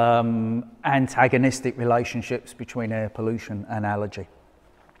antagonistic relationships between air pollution and allergy.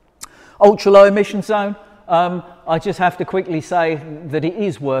 Ultra low emission zone, I just have to quickly say that it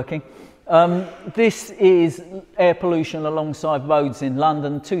is working. This is air pollution alongside roads in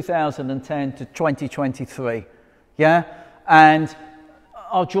London 2010 to 2023, yeah? And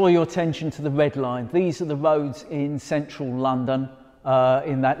I'll draw your attention to the red line. These are the roads in central London,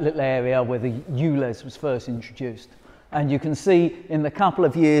 in that little area where the ULEZ was first introduced. And you can see in the couple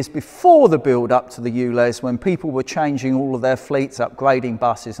of years before the build up to the ULEZ, when people were changing all of their fleets, upgrading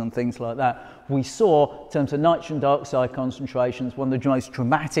buses and things like that, we saw, in terms of nitrogen dioxide concentrations, one of the most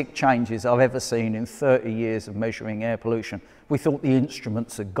dramatic changes I've ever seen in 30 years of measuring air pollution. We thought the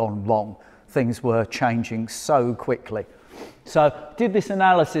instruments had gone wrong. Things were changing so quickly. So did this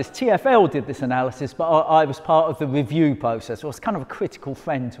analysis, TfL did this analysis, but I was part of the review process. I was kind of a critical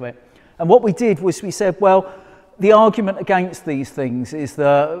friend to it. And what we did was we said, well, the argument against these things is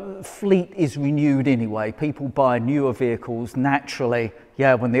the fleet is renewed anyway. People buy newer vehicles naturally,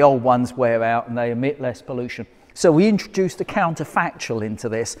 yeah, when the old ones wear out and they emit less pollution. So we introduced a counterfactual into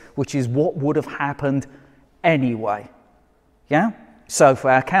this, which is what would have happened anyway, yeah? So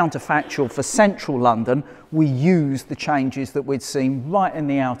for our counterfactual for central London, we used the changes that we'd seen right in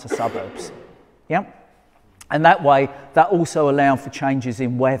the outer suburbs, yeah? And that way, that also allowed for changes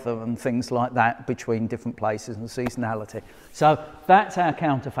in weather and things like that between different places and seasonality. So that's our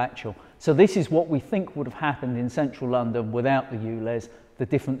counterfactual. So this is what we think would have happened in central London without the ULEZ. The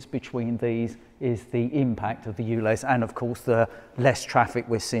difference between these is the impact of the ULEZ and, of course, the less traffic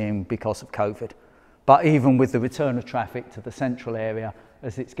we're seeing because of COVID. But even with the return of traffic to the central area,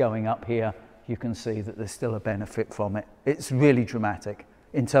 as it's going up here, you can see that there's still a benefit from it. It's really dramatic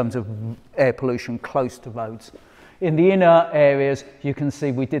in terms of air pollution close to roads. In the inner areas, you can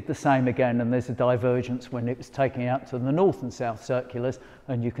see we did the same again, and there's a divergence when it was taking out to the north and south circulars,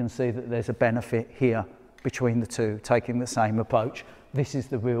 and you can see that there's a benefit here between the two, taking the same approach. This is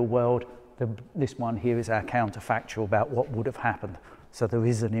the real world. This one here is our counterfactual about what would have happened. So there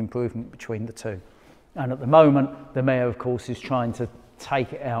is an improvement between the two. And at the moment, the Mayor, of course, is trying to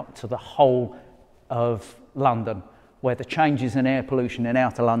take it out to the whole of London, where the changes in air pollution in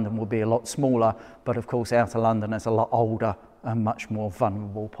outer London will be a lot smaller, but of course outer London is a lot older and much more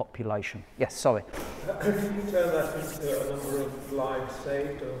vulnerable population. Yes, sorry. Could you turn that into a number of lives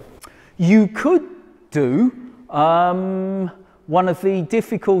saved? Or? You could do. One of the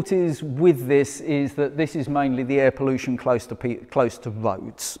difficulties with this is that this is mainly the air pollution close to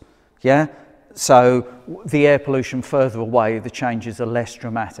roads. Yeah? So the air pollution further away, the changes are less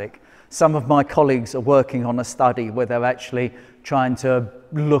dramatic. Some of my colleagues are working on a study where they're actually trying to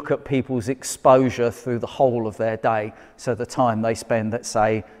look at people's exposure through the whole of their day. So the time they spend, let's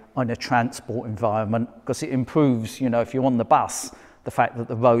say, on a transport environment, because it improves, you know, if you're on the bus, the fact that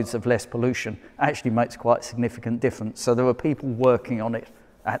the roads have less pollution actually makes quite a significant difference. So there are people working on it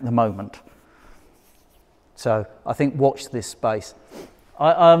at the moment. So I think watch this space.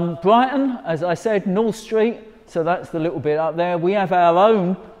 Brighton, as I said, North Street, so that's the little bit up there. We have our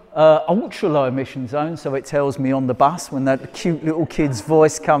own ultra low emission zone, so it tells me on the bus when that cute little kid's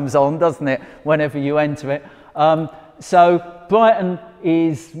voice comes on, doesn't it, whenever you enter it. So Brighton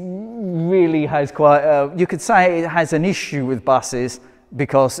really has quite, you could say it has an issue with buses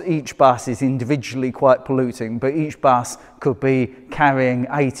because each bus is individually quite polluting, but each bus could be carrying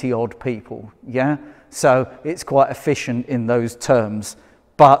 80 odd people, yeah? So it's quite efficient in those terms,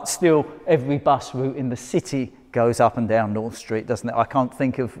 but still every bus route in the city goes up and down North Street, doesn't it? I don't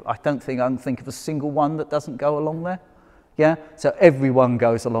think I can think of a single one that doesn't go along there. Yeah, so everyone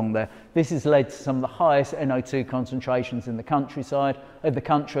goes along there. This has led to some of the highest NO2 concentrations in the country,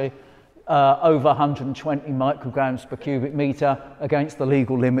 over 120 micrograms per cubic metre against the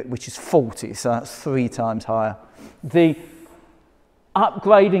legal limit, which is 40, so that's 3 times higher. The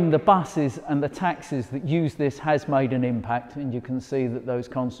upgrading the buses and the taxis that use this has made an impact, and you can see that those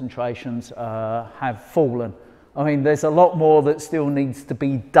concentrations have fallen. I mean, there's a lot more that still needs to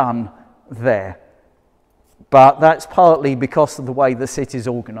be done there. But that's partly because of the way the city's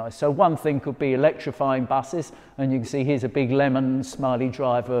organised. So one thing could be electrifying buses, and you can see here's a big lemon smiley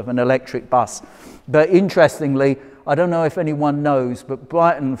driver of an electric bus. But interestingly, I don't know if anyone knows, but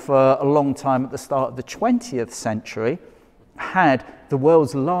Brighton for a long time at the start of the 20th century had the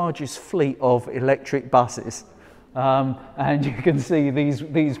world's largest fleet of electric buses. And you can see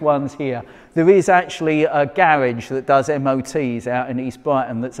these ones here. There is actually a garage that does MOTs out in East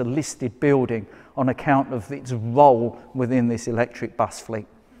Brighton that's a listed building on account of its role within this electric bus fleet.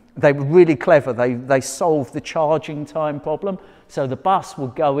 They were really clever. They solved the charging time problem. So the bus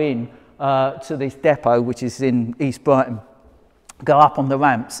would go in to this depot, which is in East Brighton, go up on the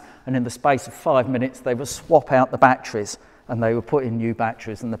ramps, and in the space of 5 minutes, they would swap out the batteries and they would put in new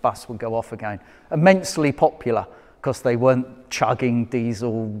batteries and the bus would go off again. Immensely popular because they weren't chugging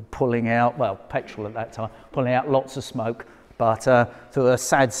diesel, pulling out, well, petrol at that time, pulling out lots of smoke. But through a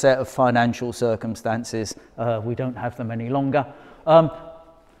sad set of financial circumstances, we don't have them any longer.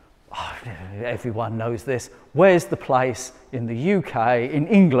 Everyone knows this. Where's the place in the UK, in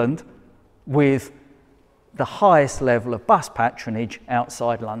England, with the highest level of bus patronage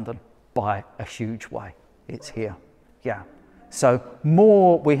outside London by a huge way? It's here, yeah. So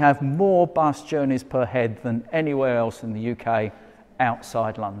we have more bus journeys per head than anywhere else in the UK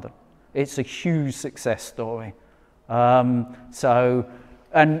outside London. It's a huge success story. And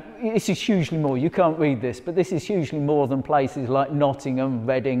this is hugely more, you can't read this, but this is hugely more than places like Nottingham,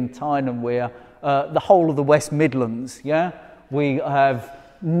 Reading, Tyne and Wear, the whole of the West Midlands, yeah? We have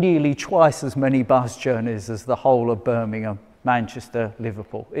nearly twice as many bus journeys as the whole of Birmingham, Manchester,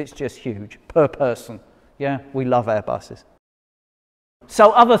 Liverpool. It's just huge, per person, yeah? We love our buses.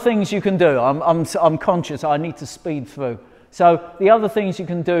 So other things you can do, I'm conscious I need to speed through. So the other things you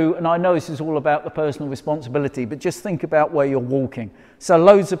can do, and I know this is all about the personal responsibility, but just think about where you're walking. So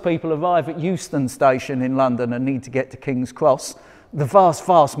loads of people arrive at Euston Station in London and need to get to King's Cross. The vast,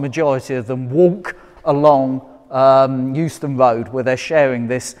 vast majority of them walk along Euston Road, where they're sharing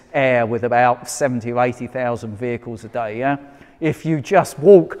this air with about 70 or 80,000 vehicles a day. Yeah? If you just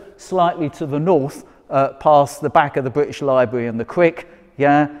walk slightly to the north, past the back of the British Library and the Crick,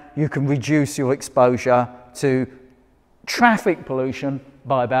 yeah, you can reduce your exposure to traffic pollution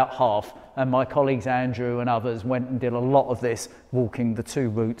by about half. And my colleagues Andrew and others went and did a lot of this, walking the two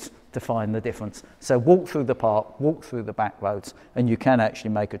routes to find the difference. So walk through the park, walk through the back roads, and you can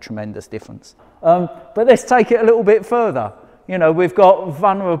actually make a tremendous difference. But let's take it a little bit further. You know, we've got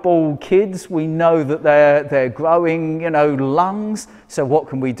vulnerable kids. We know that they're growing, you know, lungs. So what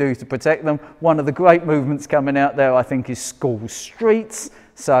can we do to protect them? One of the great movements coming out there, I think, is school streets.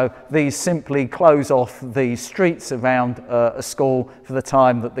 So these simply close off the streets around a school for the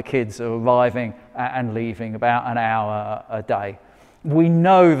time that the kids are arriving and leaving, about an hour a day. We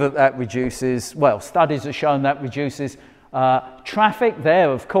know that that reduces, well, studies have shown that reduces traffic there,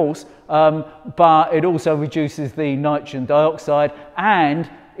 of course, but it also reduces the nitrogen dioxide, and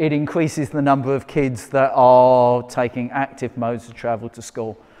it increases the number of kids that are taking active modes of travel to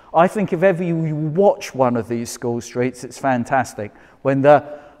school. I think if ever you watch one of these school streets, it's fantastic.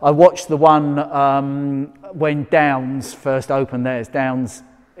 I watched the one when Downs first opened theirs, Downs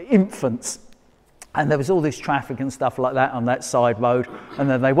Infants, and there was all this traffic and stuff like that on that side road, and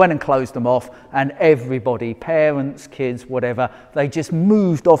then they went and closed them off, and everybody, parents, kids, whatever, they just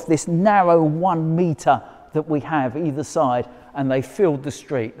moved off this narrow 1 metre that we have either side, and they filled the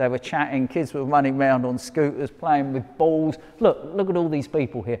street. They were chatting, kids were running around on scooters, playing with balls. Look at all these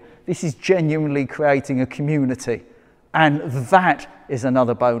people here. This is genuinely creating a community, and that is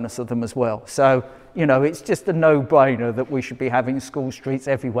another bonus of them as well. So, you know, it's just a no-brainer that we should be having school streets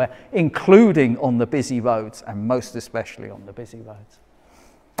everywhere, including on the busy roads, and most especially on the busy roads.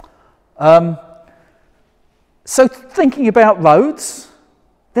 So thinking about roads,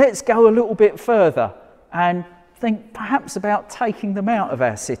 let's go a little bit further and think perhaps about taking them out of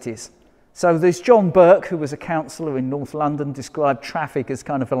our cities. So there's John Burke, who was a councillor in North London, described traffic as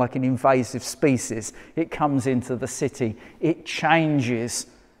kind of like an invasive species. It comes into the city, it changes,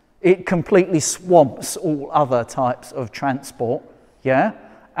 it completely swamps all other types of transport, yeah?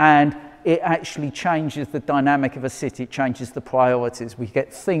 And it actually changes the dynamic of a city, it changes the priorities. We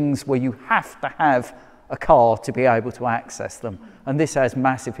get things where you have to have a car to be able to access them. And this has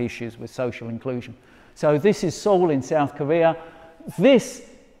massive issues with social inclusion. So this is Seoul in South Korea. This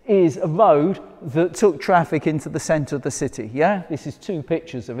is a road that took traffic into the centre of the city, yeah? This is 2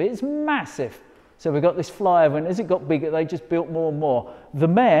 pictures of it. It's massive. So we've got this flyover, and as it got bigger, they just built more and more. The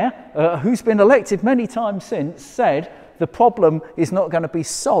mayor, who's been elected many times since, said the problem is not going to be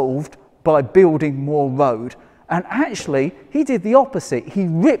solved by building more road. And actually, he did the opposite. He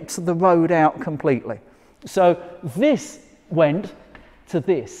ripped the road out completely. So this went to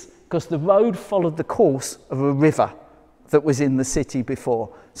this, because the road followed the course of a river that was in the city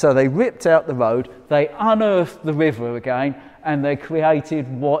before. So they ripped out the road, they unearthed the river again, and they created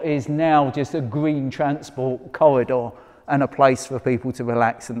what is now just a green transport corridor and a place for people to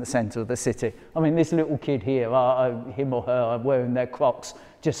relax in the centre of the city. I mean, this little kid here, him or her, are wearing their Crocs,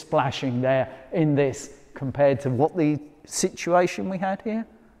 just splashing there in this, compared to what the situation we had here.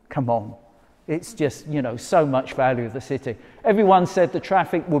 Come on. It's just, you know, so much value of the city. Everyone said the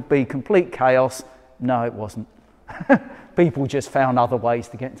traffic would be complete chaos. No, it wasn't. People just found other ways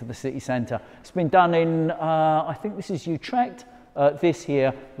to get into the city centre. It's been done in, I think this is Utrecht. This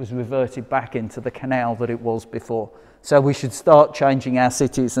here was reverted back into the canal that it was before. So we should start changing our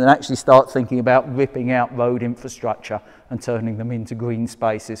cities and actually start thinking about ripping out road infrastructure and turning them into green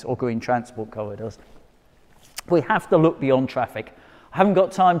spaces or green transport corridors. We have to look beyond traffic. I haven't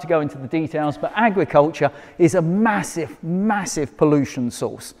got time to go into the details, but agriculture is a massive, massive pollution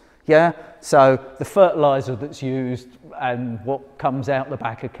source. Yeah, so the fertilizer that's used and what comes out the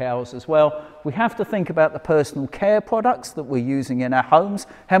back of cows as well. We have to think about the personal care products that we're using in our homes.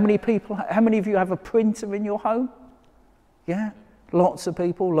 How many of you have a printer in your home? Yeah, lots of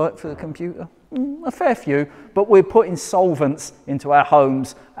people, like for the computer. A fair few, but we're putting solvents into our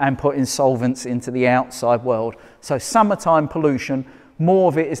homes and putting solvents into the outside world. So summertime pollution, more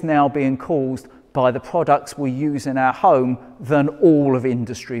of it is now being caused by the products we use in our home than all of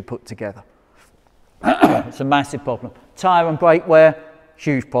industry put together. It's a massive problem. Tyre and brake wear,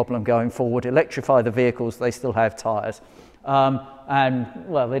 huge problem going forward. Electrify the vehicles, they still have tyres. And,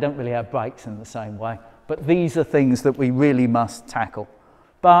 well, they don't really have brakes in the same way. But these are things that we really must tackle.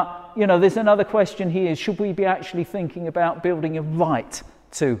 But, you know, there's another question here. Should we be actually thinking about building a right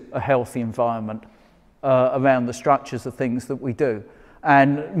to a healthy environment around the structures of things that we do?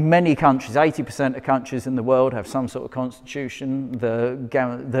 And many countries, 80% of countries in the world, have some sort of constitution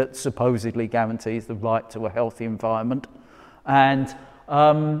that supposedly guarantees the right to a healthy environment. And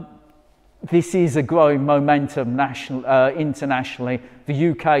this is a growing momentum internationally. The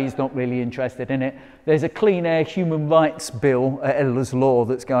UK is not really interested in it. There's a Clean Air Human Rights Bill, Elders Law,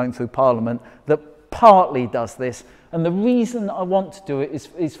 that's going through Parliament that partly does this. And the reason I want to do it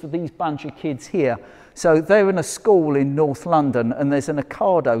is for these bunch of kids here. So they're in a school in North London, and there's an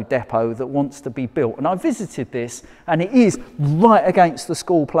Ocado depot that wants to be built. And I visited this, and it is right against the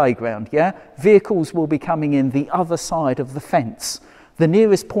school playground, yeah? Vehicles will be coming in the other side of the fence. The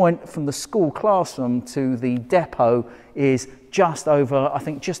nearest point from the school classroom to the depot is just over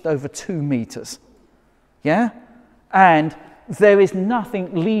 2 meters, yeah? And there is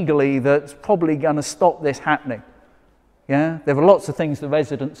nothing legally that's probably going to stop this happening. Yeah, there are lots of things the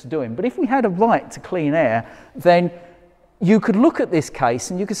residents are doing. But if we had a right to clean air, then you could look at this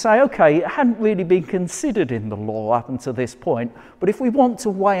case and you could say, okay, it hadn't really been considered in the law up until this point, but if we want to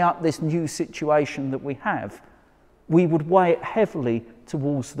weigh up this new situation that we have, we would weigh it heavily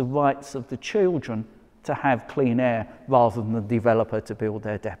towards the rights of the children to have clean air rather than the developer to build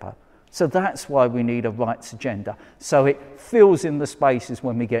their depot. So that's why we need a rights agenda. So it fills in the spaces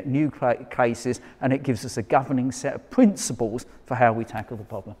when we get new cases, and it gives us a governing set of principles for how we tackle the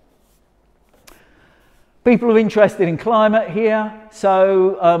problem. People are interested in climate here.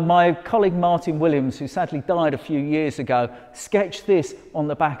 So my colleague Martin Williams, who sadly died a few years ago, sketched this on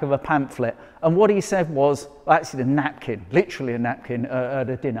the back of a pamphlet. And what he said was, actually a napkin, literally a napkin at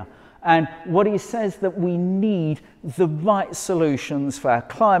a dinner. And what he says that we need the right solutions for our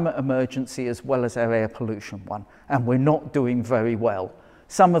climate emergency as well as our air pollution one. And we're not doing very well.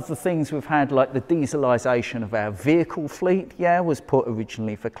 Some of the things we've had, like the dieselisation of our vehicle fleet, was put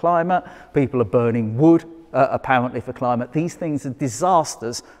originally for climate. People are burning wood, apparently for climate. These things are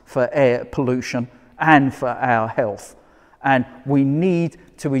disasters for air pollution and for our health. And we need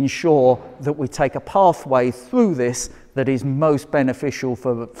to ensure that we take a pathway through this that is most beneficial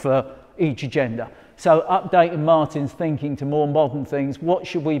for each agenda. So updating Martin's thinking to more modern things, what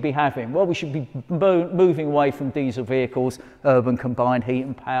should we be having? Well, we should be moving away from diesel vehicles, urban combined heat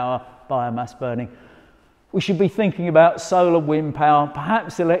and power, biomass burning. We should be thinking about solar, wind power,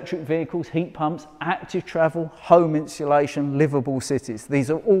 perhaps electric vehicles, heat pumps, active travel, home insulation, livable cities.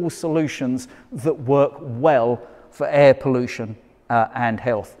 These are all solutions that work well for air pollution and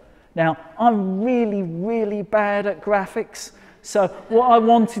health. Now, I'm really, really bad at graphics. So what I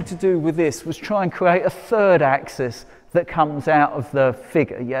wanted to do with this was try and create a third axis that comes out of the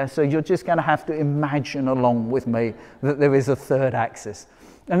figure, yeah? So you're just going to have to imagine along with me that there is a third axis.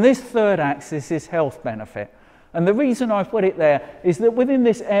 And this third axis is health benefit. And the reason I put it there is that within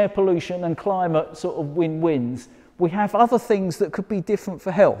this air pollution and climate sort of win-wins, we have other things that could be different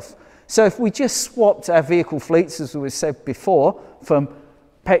for health. So if we just swapped our vehicle fleets, as we said before, from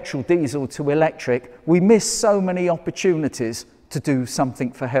petrol, diesel to electric, we miss so many opportunities to do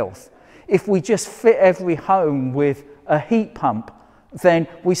something for health. If we just fit every home with a heat pump, then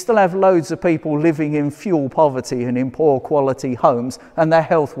we still have loads of people living in fuel poverty and in poor quality homes, and their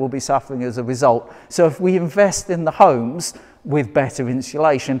health will be suffering as a result. So if we invest in the homes with better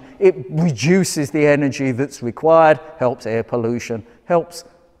insulation, it reduces the energy that's required, helps air pollution, helps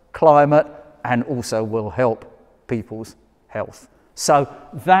climate, and also will help people's health. So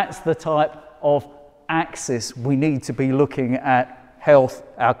that's the type of axis we need to be looking at health,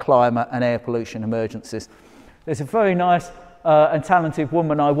 our climate and air pollution emergencies. There's a very nice and talented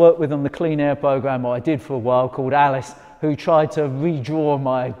woman I work with on the Clean Air programme, or I did for a while, called Alice, who tried to redraw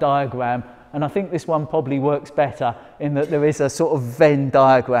my diagram. And I think this one probably works better in that there is a sort of Venn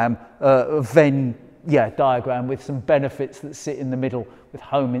diagram, diagram with some benefits that sit in the middle with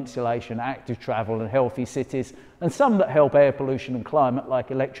home insulation, active travel and healthy cities, and some that help air pollution and climate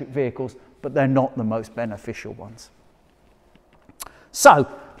like electric vehicles, but they're not the most beneficial ones. So,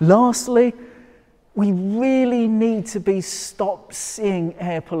 lastly, we really need to stop seeing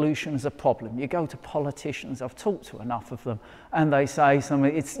air pollution as a problem. You go to politicians, I've talked to enough of them, and they say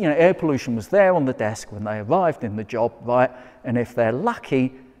something, air pollution was there on the desk when they arrived in the job, right? And if they're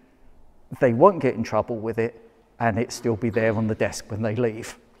lucky, they won't get in trouble with it, and it still be there on the desk when they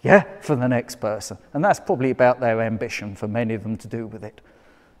leave, for the next person. And that's probably about their ambition for many of them to do with it.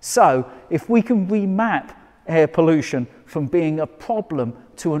 So if we can remap air pollution from being a problem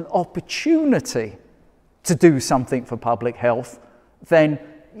to an opportunity to do something for public health, then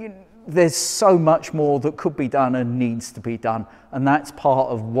there's so much more that could be done and needs to be done. And that's part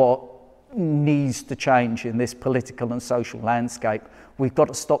of what needs to change in this political and social landscape. We've got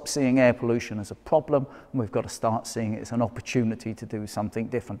to stop seeing air pollution as a problem, and we've got to start seeing it as an opportunity to do something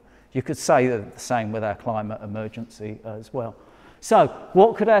different. You could say the same with our climate emergency as well. So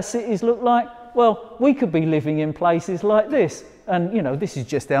what could our cities look like? Well, we could be living in places like this. And, you know, this is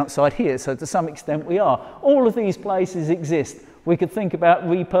just outside here, so to some extent we are. All of these places exist. We could think about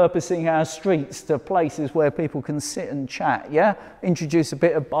repurposing our streets to places where people can sit and chat, yeah? Introduce a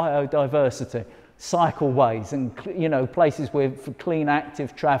bit of biodiversity, cycleways and, you know, places for clean,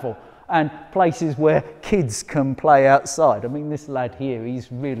 active travel, and places where kids can play outside. I mean, this lad here,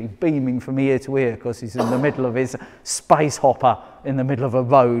 he's really beaming from ear to ear because he's in the middle of his space hopper in the middle of a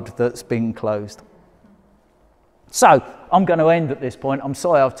road that's been closed. So, I'm going to end at this point. I'm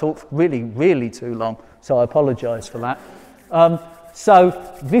sorry I've talked really, really too long, so I apologise for that.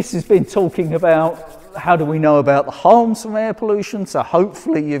 So, this has been talking about how do we know about the harms from air pollution, so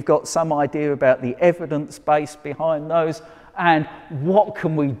hopefully you've got some idea about the evidence base behind those, and what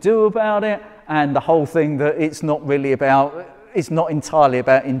can we do about it, and the whole thing that it's not entirely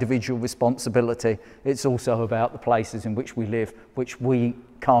about individual responsibility, it's also about the places in which we live, which we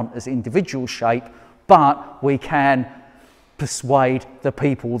can't as individuals shape, but we can persuade the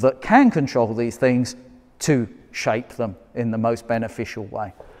people that can control these things to shape them in the most beneficial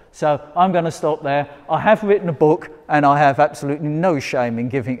way. So I'm going to stop there. I have written a book and I have absolutely no shame in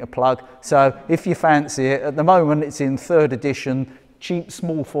giving it a plug. So if you fancy it, at the moment it's in 3rd edition, cheap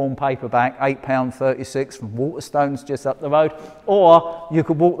small form paperback, £8.36 from Waterstones just up the road. Or you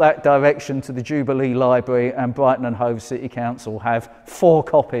could walk that direction to the Jubilee Library, and Brighton and Hove City Council have 4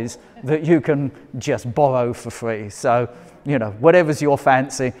 copies that you can just borrow for free. So, you know, whatever's your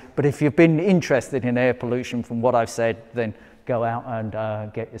fancy. But if you've been interested in air pollution from what I've said, then go out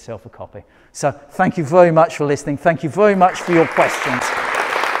and get yourself a copy. So thank you very much for listening. Thank you very much for your questions.